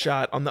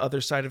earshot on the other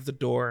side of the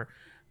door.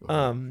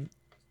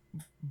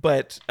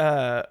 But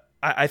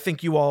I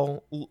think you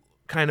all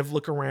kind of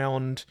look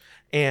around,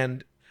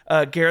 and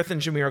Gareth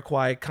and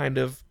Jamiroquai kind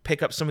of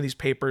pick up some of these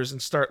papers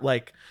and start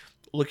like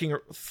looking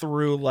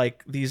through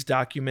like these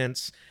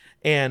documents,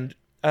 and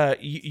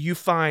you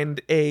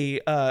find a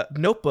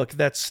notebook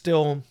that's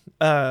still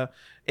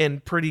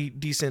in pretty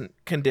decent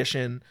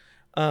condition.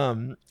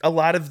 A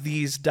lot of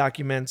these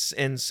documents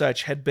and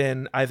such had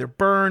been either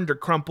burned or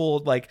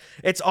crumpled. Like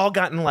it's all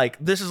gotten like,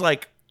 this is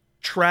like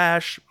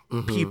trash,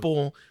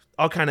 people,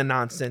 all kind of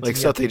nonsense. Like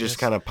stuff they just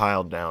kind of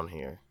piled down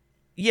here.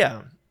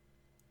 Yeah.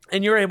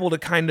 And you're able to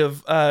kind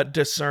of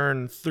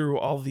discern through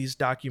all these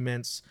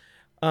documents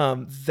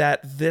that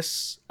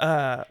this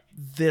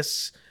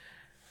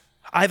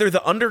either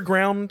the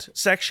underground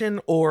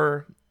section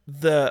or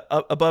the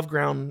above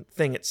ground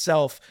thing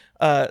itself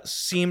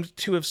seemed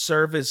to have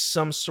served as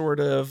some sort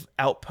of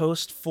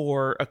outpost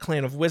for a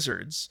clan of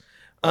wizards.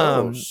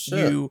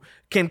 You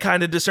can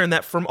kind of discern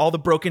that from all the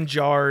broken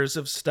jars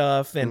of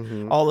stuff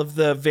and all of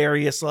the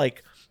various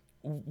like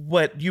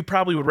what you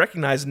probably would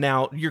recognize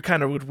now. You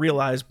kind of would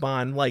realize,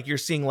 Bond, like you're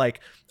seeing like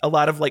a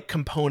lot of like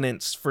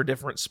components for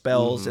different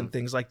spells and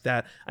things like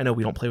that. I know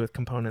we don't play with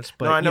components,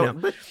 but no, I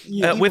know,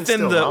 you know, but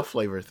within the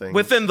flavor thing,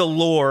 within the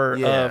lore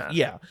of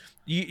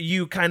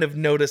you kind of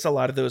notice a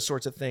lot of those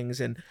sorts of things,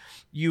 and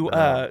you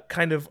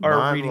kind of are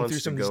Bond reading wants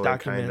through some of to these go and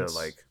documents. kind of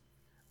like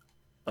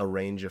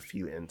arrange a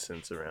few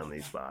incense around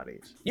these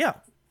bodies. Yeah.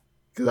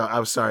 Because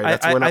I'm sorry,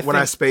 that's when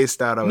I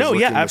spaced out. I was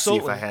looking to see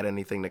if I had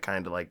anything to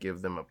kind of like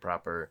give them a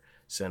proper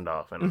send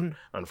off, and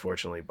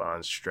unfortunately,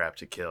 Bond's strapped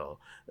to kill.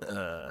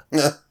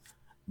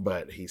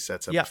 But he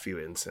sets up a few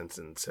incense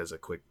and says a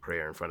quick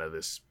prayer in front of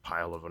this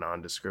pile of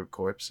nondescript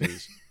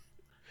corpses.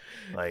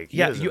 Like,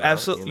 you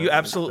absolutely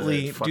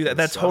do that.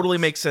 That totally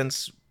makes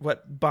sense.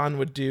 What Bond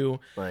would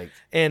do, like,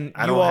 and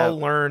you all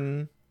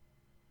learn.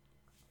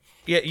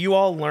 Yeah, you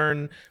all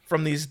learn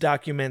from these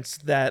documents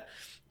that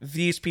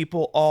these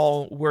people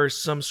all were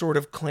some sort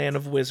of clan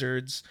of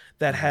wizards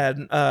that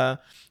had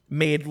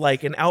made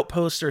like an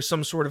outpost or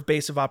some sort of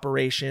base of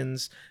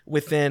operations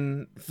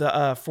within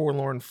the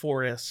Forlorn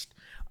Forest.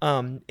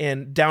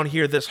 And down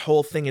here, this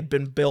whole thing had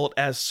been built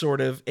as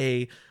sort of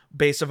a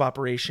base of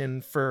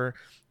operation for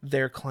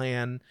their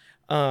clan.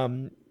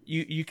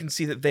 You can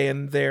see that they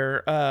and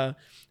their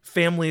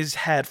families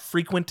had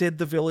frequented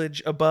the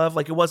village above.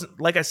 Like it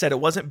wasn't, like I said, it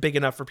wasn't big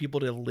enough for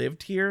people to have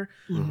lived here.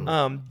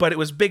 But it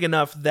was big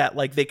enough that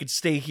like they could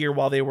stay here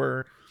while they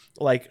were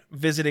like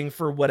visiting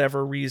for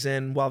whatever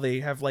reason, while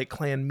they have like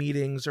clan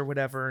meetings or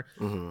whatever.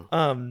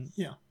 And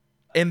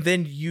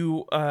then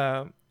you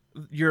or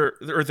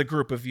the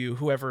group of you,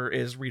 whoever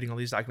is reading all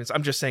these documents,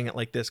 I'm just saying it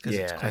like this because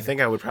I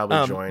think I would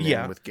probably join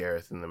in with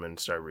Gareth and them and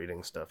start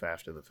reading stuff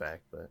after the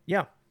fact. But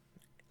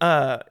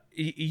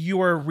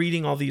you are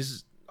reading all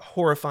these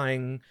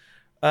horrifying,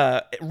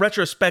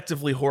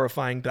 retrospectively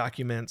horrifying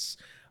documents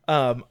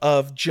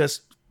of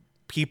just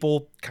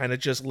people kind of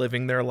just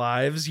living their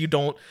lives. You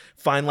don't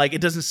find like,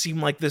 it doesn't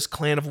seem like this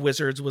clan of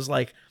wizards was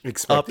like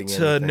expecting up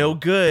to anything. No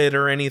good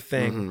or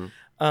anything.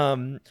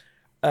 But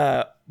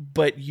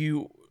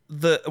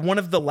one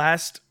of the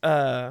last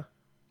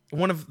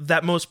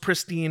that most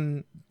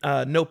pristine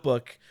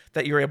notebook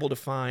that you're able to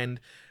find.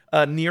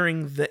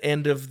 Nearing the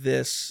end of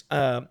this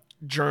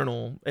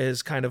journal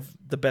is kind of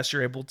the best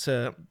you're able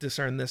to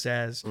discern this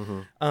as.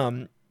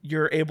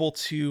 You're able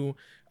to,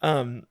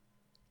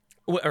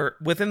 or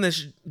within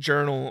this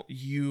journal,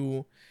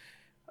 you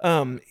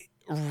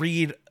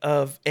read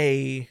of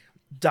a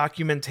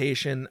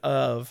documentation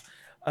of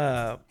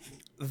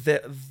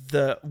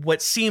the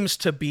what seems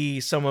to be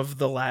some of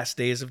the last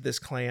days of this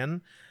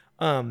clan,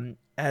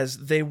 as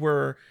they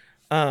were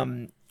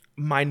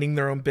minding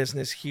their own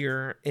business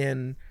here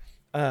in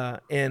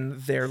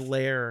their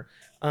lair.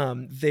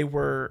 They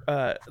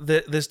were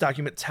this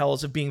document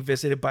tells of being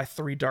visited by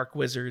 3 dark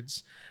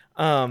wizards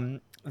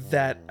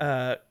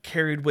that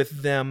carried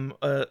with them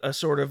a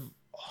sort of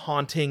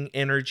haunting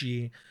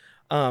energy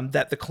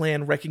that the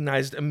clan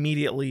recognized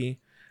immediately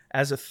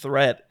as a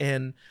threat,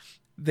 and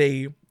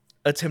they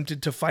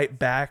attempted to fight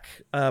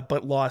back,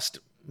 but lost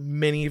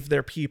many of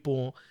their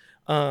people.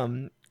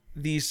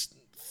 These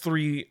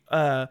 3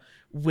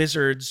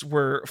 wizards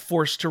were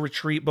forced to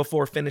retreat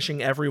before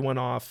finishing everyone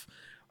off,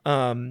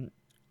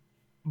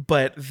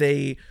 but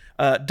they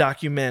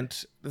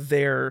document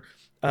their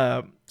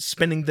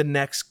spending the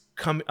next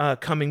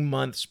coming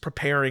months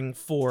preparing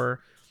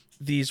for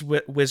these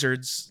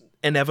wizards'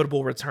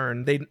 inevitable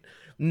return. They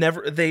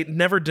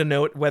never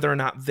denote whether or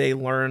not they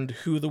learned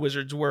who the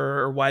wizards were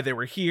or why they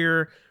were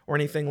here or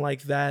anything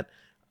like that.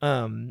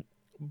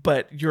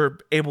 But you're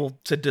able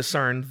to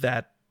discern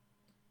that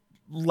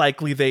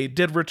likely they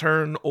did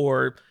return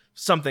or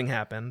something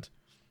happened.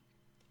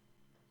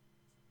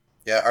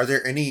 Yeah, are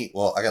there any...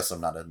 Well, I guess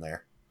I'm not in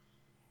there.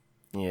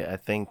 Yeah, I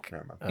think...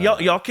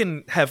 Y'all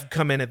can have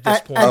come in at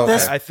this point.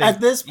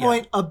 At this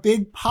point, a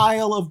big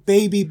pile of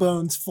baby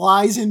bones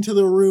flies into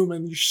the room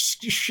and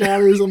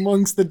shatters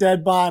amongst the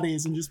dead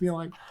bodies, and just being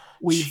like,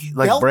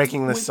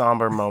 breaking the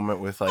somber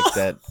moment with like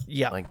that.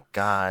 Yeah, like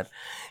God.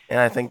 And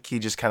I think he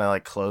just kind of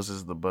like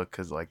closes the book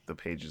because like the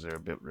pages are a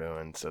bit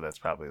ruined, so that's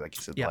probably, like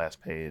you said, the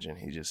last page. And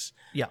he just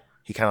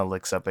he kind of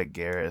looks up at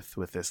Gareth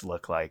with this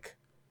look like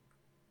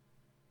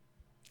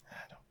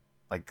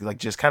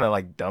just kind of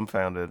like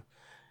dumbfounded.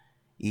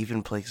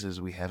 Even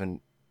places we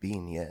haven't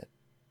been yet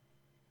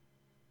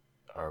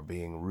are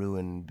being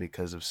ruined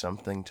because of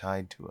something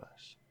tied to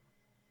us.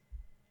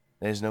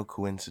 There's no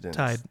coincidence.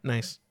 Tied,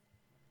 nice.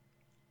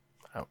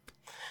 Oh.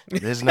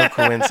 There's no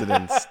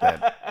coincidence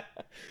that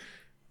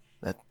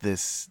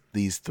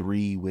these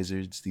 3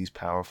 wizards, these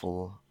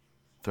powerful,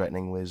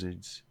 threatening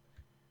wizards,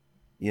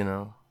 you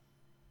know,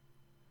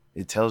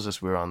 it tells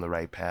us we're on the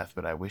right path,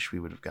 but I wish we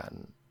would have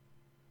gotten,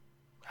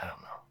 I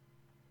don't know.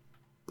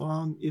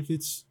 If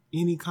it's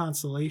any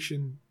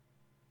consolation,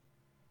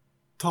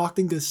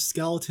 talking to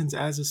skeletons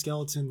as a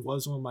skeleton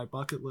was on my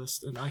bucket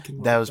list, and I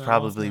can... That was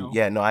probably...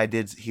 Yeah, no, I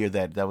did hear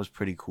that. That was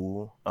pretty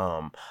cool.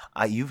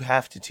 You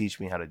have to teach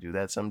me how to do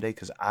that someday,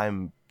 because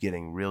I'm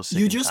getting real sick.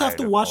 You just have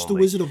to watch The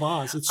Wizard of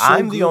Oz. It's so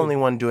I'm good. the only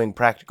one doing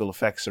practical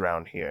effects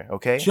around here,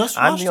 okay? Just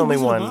I'm watch the The only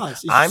Wizard one. of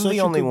Oz. I'm the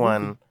only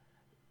one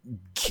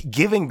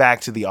giving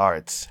back to the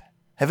arts.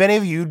 Have any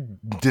of you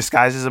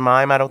disguised as a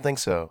mime? I don't think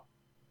so.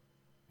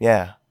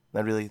 Yeah.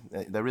 That really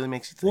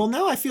makes you think. Well,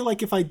 now I feel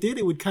like if I did,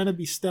 it would kind of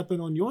be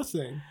stepping on your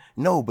thing.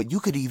 No, but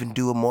you could even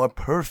do a more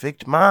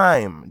perfect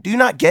mime. Do you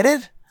not get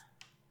it?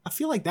 I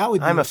feel like that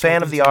would be... I'm a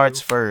fan of the arts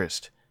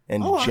first,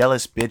 and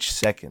jealous bitch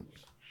second.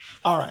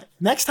 All right.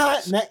 Next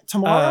time,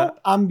 tomorrow,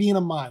 I'm being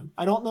a mime.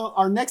 I don't know.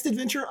 Our next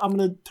adventure, I'm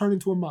going to turn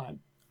into a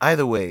mime.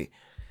 Either way,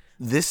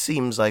 this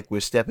seems like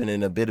we're stepping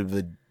in a bit of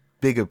a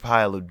bigger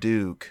pile of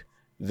Duke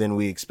than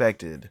we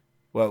expected.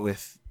 What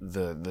with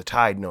the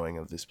tide knowing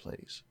of this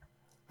place.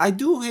 I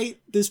do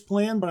hate this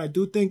plan, but I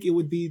do think it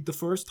would be the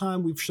first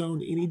time we've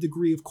shown any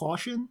degree of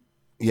caution.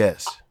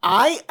 Yes.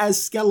 I, as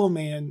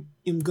Skelloman,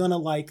 am gonna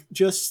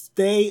just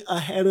stay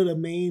ahead of the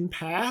main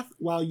path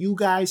while you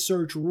guys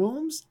search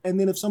rooms, and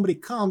then if somebody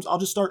comes, I'll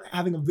just start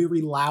having a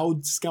very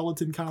loud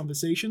skeleton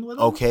conversation with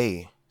them.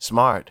 Okay.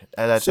 Smart.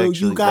 So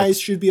you guys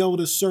should be able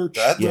to search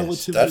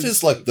relatively. That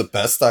is like the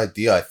best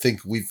idea I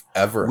think we've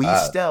ever had. We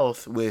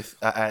stealth with...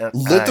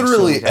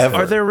 literally ever.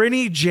 Are there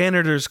any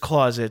janitor's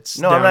closets?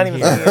 No, I'm not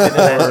even thinking of it in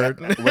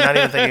that. We're not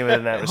even thinking of it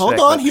in that respect. Hold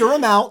on, hear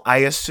them out. I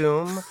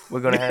assume we're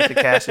going to have to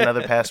cast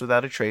another Pass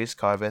Without a Trace.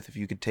 Carveth, if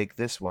you could take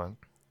this one.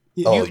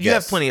 You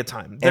have plenty of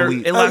time.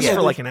 It lasts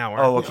for like an hour.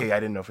 Oh, okay.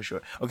 I didn't know for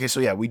sure. Okay, so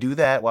yeah, we do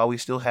that while we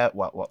still have...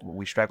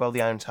 we strike while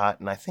the iron's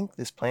hot, and I think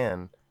this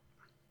plan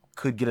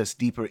could get us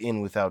deeper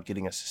in without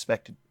getting us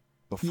suspected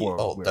before.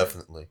 Oh,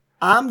 definitely.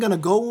 I'm going to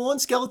go on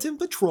skeleton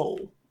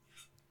patrol.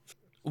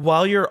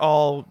 While you're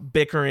all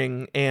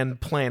bickering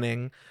and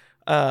planning,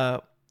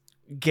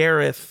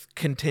 Gareth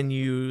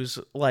continues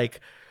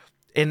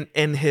in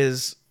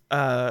his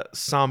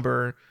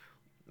somber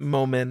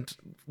moment,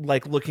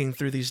 looking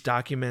through these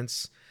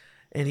documents,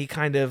 and he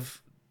kind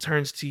of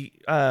turns to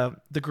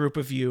the group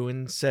of you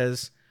and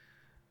says,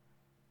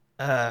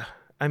 I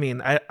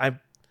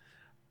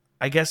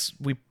guess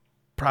we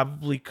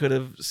probably could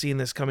have seen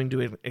this coming to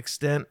an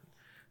extent.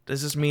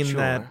 Does this mean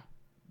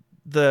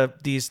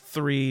that these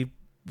 3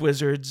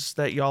 wizards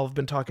that y'all have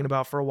been talking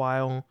about for a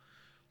while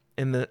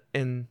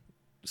in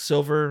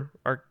Silver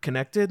are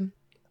connected?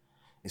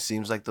 It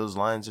seems like those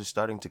lines are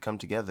starting to come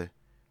together.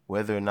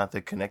 Whether or not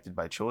they're connected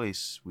by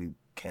choice, we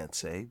can't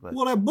say. But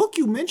well, that book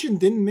you mentioned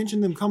didn't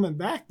mention them coming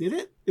back, did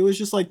it? It was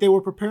just like they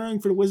were preparing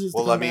for the wizards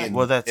to come back.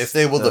 Well, that's if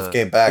they would have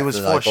came back, it was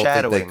then I don't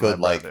foreshadowing. think they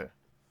could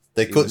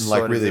they couldn't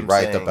really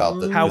write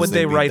about the. How would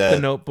they write the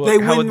notebook? They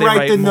How would wouldn't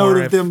write the note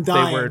of them if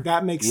dying.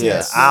 That makes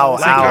sense. Ow,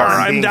 like, ow,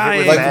 I'm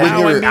dying. Like when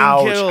you're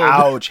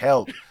ouch,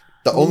 help.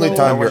 The only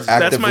time you're actively...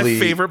 That's my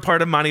favorite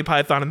part of Monty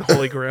Python and the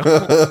Holy Grail.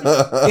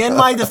 In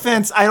my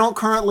defense, I don't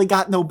currently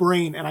got no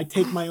brain, and I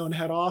take my own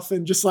head off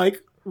and just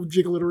like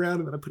jiggle it around,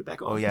 and then I put it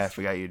back on. Oh yeah, I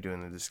forgot you're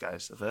doing the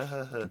disguise stuff.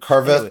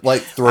 Carveth anyway,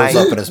 throws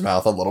up in his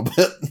mouth a little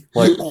bit.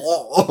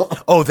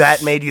 Oh,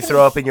 that made you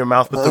throw up in your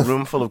mouth with the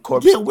room full of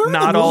corpses? Yeah,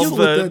 not all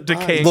the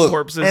decaying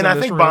corpses. And I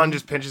in think this Bond room.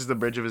 just pinches the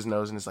bridge of his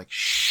nose and is like,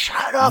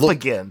 "Shut up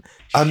again."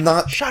 I'm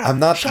not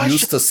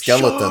used to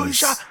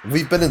skeletons.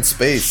 We've been in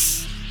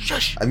space.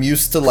 I'm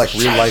used to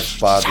real life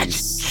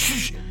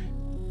bodies.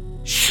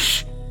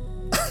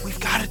 We've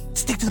got to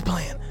stick to the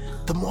plan.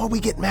 The more we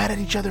get mad at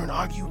each other and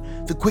argue,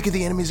 the quicker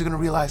the enemies are going to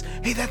realize,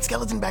 hey, that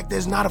skeleton back there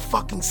is not a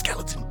fucking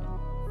skeleton.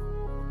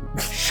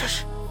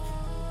 Shush.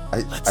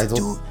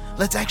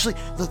 Let's actually,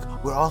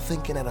 look, we're all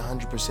thinking at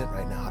 100%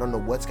 right now. I don't know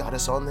what's got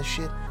us on this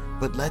shit,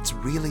 but let's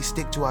really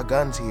stick to our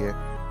guns here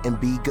and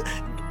be good.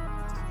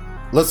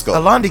 Let's go.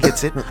 Alandi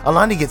gets it.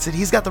 Alandi gets it.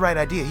 He's got the right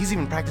idea. He's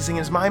even practicing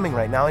his miming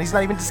right now, and he's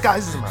not even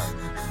disguised as a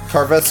mime.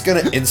 Carveth's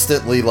gonna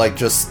instantly,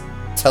 just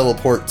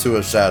teleport to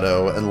a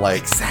shadow and,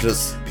 exactly.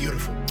 just...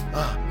 Beautiful.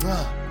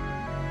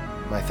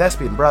 My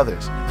thespian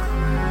brothers.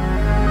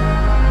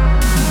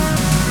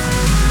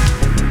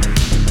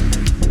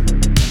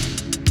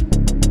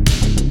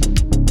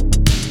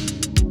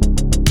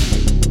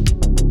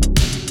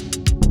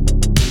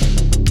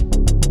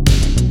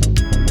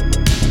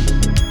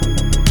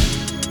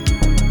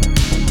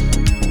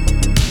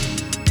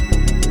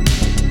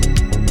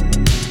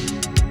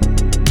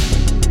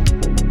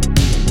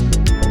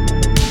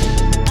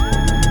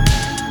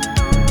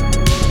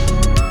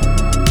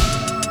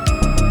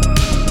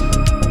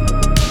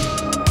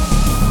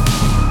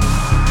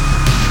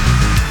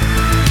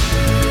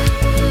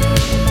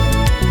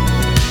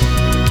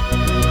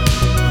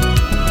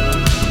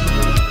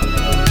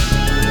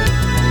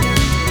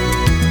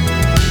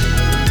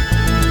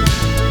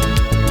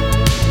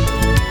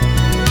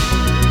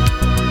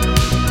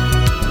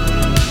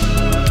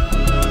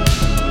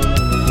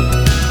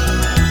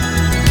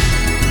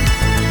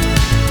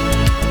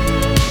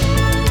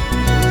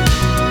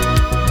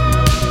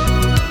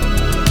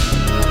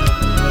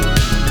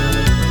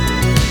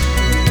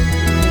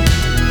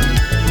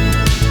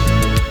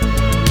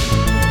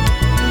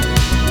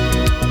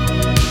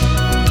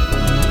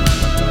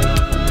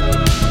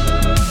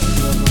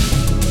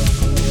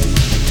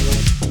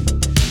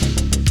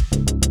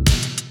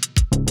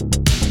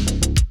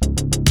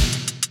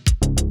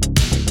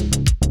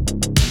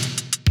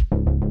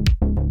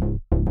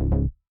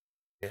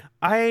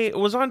 I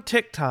was on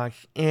TikTok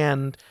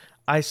and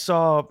I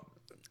saw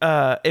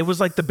it was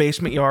like the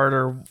Basement Yard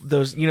or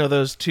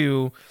those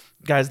two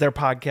guys, their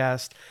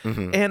podcast.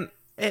 Mm-hmm. And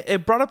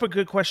it brought up a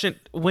good question.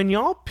 When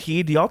y'all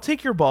pee, do y'all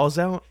take your balls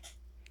out?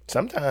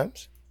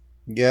 Sometimes.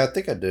 Yeah, I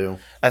think I do.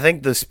 I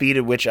think the speed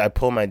at which I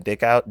pull my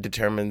dick out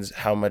determines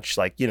how much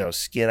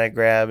skin I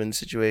grab in the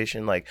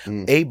situation.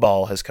 A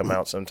ball has come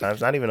out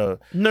sometimes. Not even a...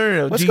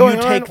 No. What's going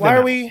on? Why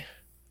are we...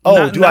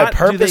 Oh, do I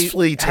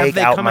purposefully take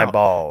out my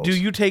balls? Do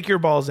you take your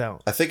balls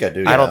out? I think I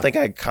do. Yeah. I don't think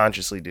I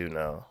consciously do,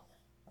 no.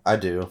 I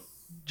do.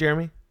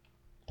 Jeremy?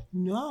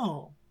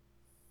 No.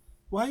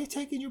 Why are you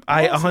taking your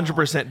balls I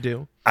 100%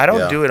 do. I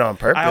don't do it on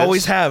purpose. I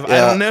always have.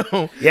 Yeah. I don't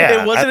know.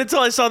 Yeah, it wasn't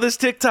until I saw this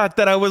TikTok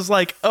that I was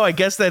like, oh, I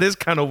guess that is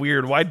kind of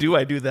weird. Why do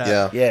I do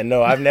that? Yeah,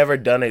 no, I've never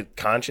done it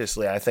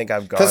consciously. I think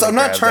I've gone... Because I'm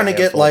not trying to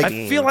get,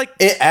 I feel like...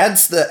 It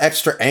adds the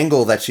extra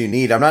angle that you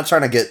need. I'm not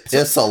trying to get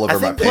piss all over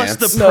my plus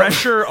pants. The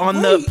pressure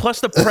on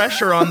the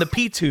pressure on the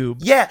pee tube.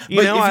 Yeah, but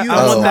if you...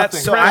 I want that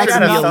so I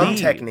got a thumb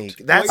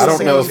technique. That's I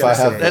don't know if I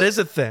have... That is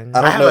a thing.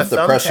 I don't know if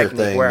the pressure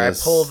thing where is...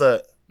 I pull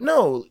the...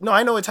 No,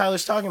 I know what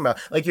Tyler's talking about.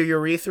 Like your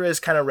urethra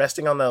is kind of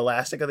resting on the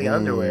elastic of the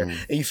underwear, and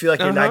you feel like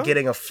you're not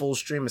getting a full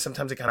stream, and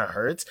sometimes it kind of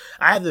hurts.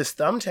 I have this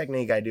thumb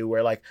technique I do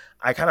where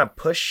I kind of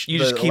push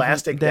the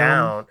elastic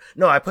down.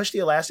 No, I push the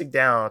elastic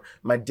down.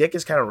 My dick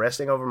is kind of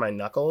resting over my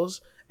knuckles,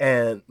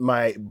 and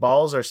my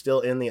balls are still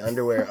in the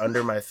underwear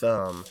under my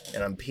thumb,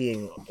 and I'm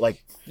peeing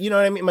you know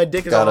what I mean? My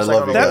dick is almost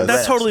like on that.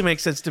 That totally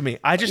makes sense to me.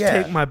 I just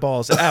take my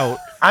balls out.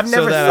 I've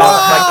never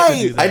thought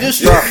I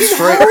just drop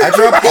straight. I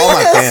drop all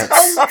my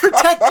pants. And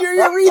protect your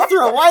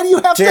urethra. Why do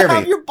you have to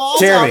have your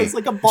balls out? It's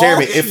like a ball.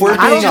 Jeremy, if we're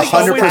being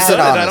 100% honest,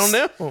 I don't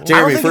know.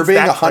 Jeremy, if we're being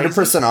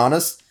 100%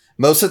 honest,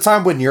 most of the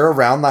time when you're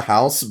around the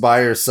house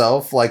by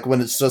yourself,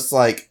 when it's just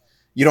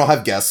you don't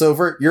have guests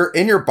over, you're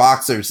in your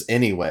boxers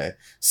anyway.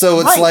 So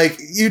it's Right. like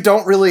you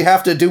don't really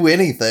have to do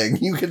anything.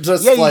 You can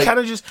just Yeah, like you kind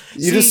of just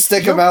just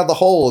stick them out the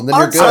hole and then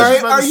you're I'm good. sorry,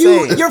 about are to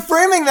you say. you're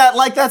framing that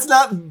like that's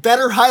not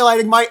better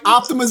highlighting my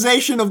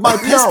optimization of my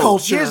piss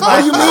culture? Here's What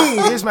do you my,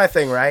 mean? Here's my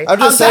thing, right? I'm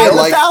just I'm saying, down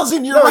like,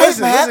 1,000. You're No, right,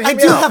 listen, man. listen, I hear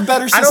me do out. have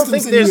better I systems don't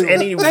think than there's you.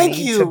 any Thank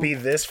need you. to be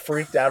this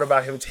freaked out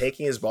about him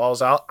taking his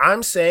balls out.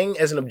 I'm saying,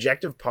 as an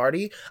objective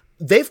party,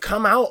 they've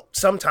come out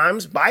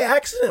sometimes by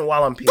accident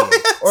while I'm peeing,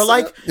 or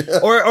like,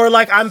 or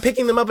like I'm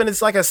picking them up and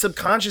it's like a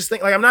subconscious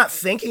thing. Like I'm not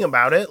thinking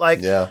about it.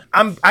 Like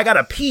I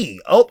gotta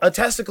pee. Oh, a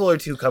testicle or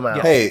two come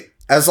out. Hey,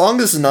 as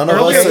long as none of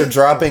us are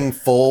dropping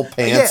full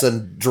pants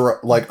and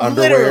like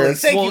underwear, Literally,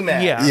 thank you,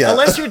 Matt. Yeah.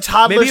 Unless you're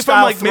toddler Maybe if I'm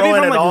style like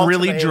throwing it all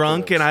really to the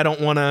drunk ankles. and I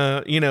don't want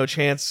to,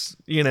 chance,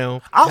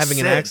 I'll having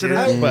an sit,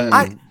 accident. dude. But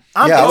I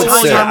would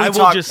it's sit. high time I we will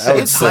talk. just sit.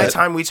 It's high sit.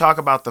 time we talk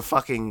about the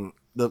fucking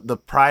the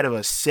pride of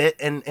a sit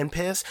and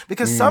piss,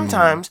 because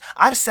sometimes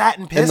I've sat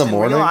and pissed the and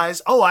morning?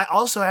 realized, oh, I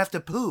also have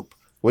to poop.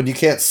 when you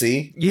can't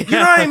see. yeah. You know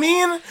what I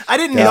mean? I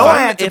didn't Yeah. know I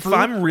had to If poop.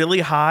 I'm really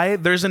high,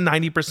 there's a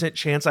 90%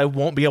 chance I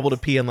won't be able to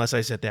pee unless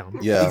I sit down.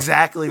 Yeah.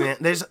 Exactly, man.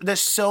 There's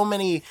so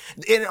many,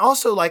 and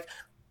also like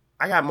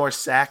I got more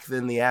sack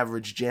than the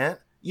average gent.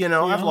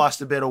 I've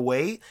lost a bit of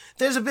weight.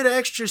 There's a bit of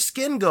extra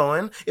skin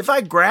going. If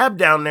I grab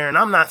down there and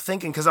I'm not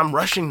thinking because I'm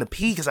rushing to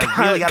pee because I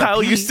really got to pee.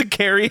 Kyle used to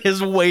carry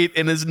his weight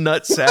in his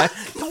nutsack.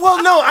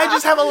 Well, no, I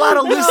just have a lot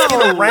of loose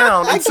skin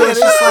around. And so it's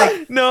just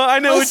like, No, I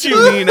know what you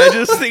mean. I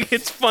just think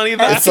it's funny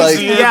that It's like-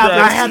 Yeah, but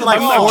I had like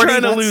I'm 40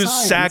 trying to that lose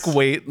size. sack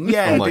weight.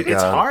 yeah, Oh my dude,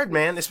 it's God. hard,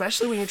 man.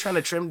 Especially when you're trying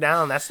to trim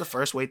down. That's the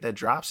first weight that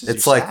drops. Is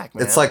It's your like sack,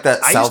 man. it's like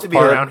that I used South to be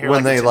around Park here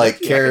when like a they like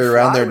Timothy. I carry could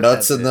around fly their with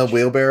nuts that in the bitch.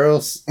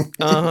 wheelbarrows.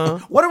 Uh-huh.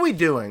 What are we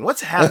doing?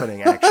 What's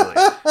happening? Actually,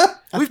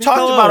 we've talked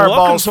Hello, about our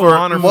welcome balls to for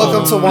Wanderful.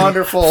 Welcome to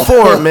Wanderful.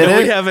 4 We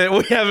minutes. have it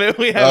Oh, yeah.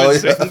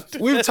 synced.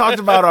 We've talked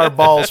about our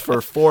balls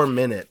for 4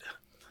 minutes.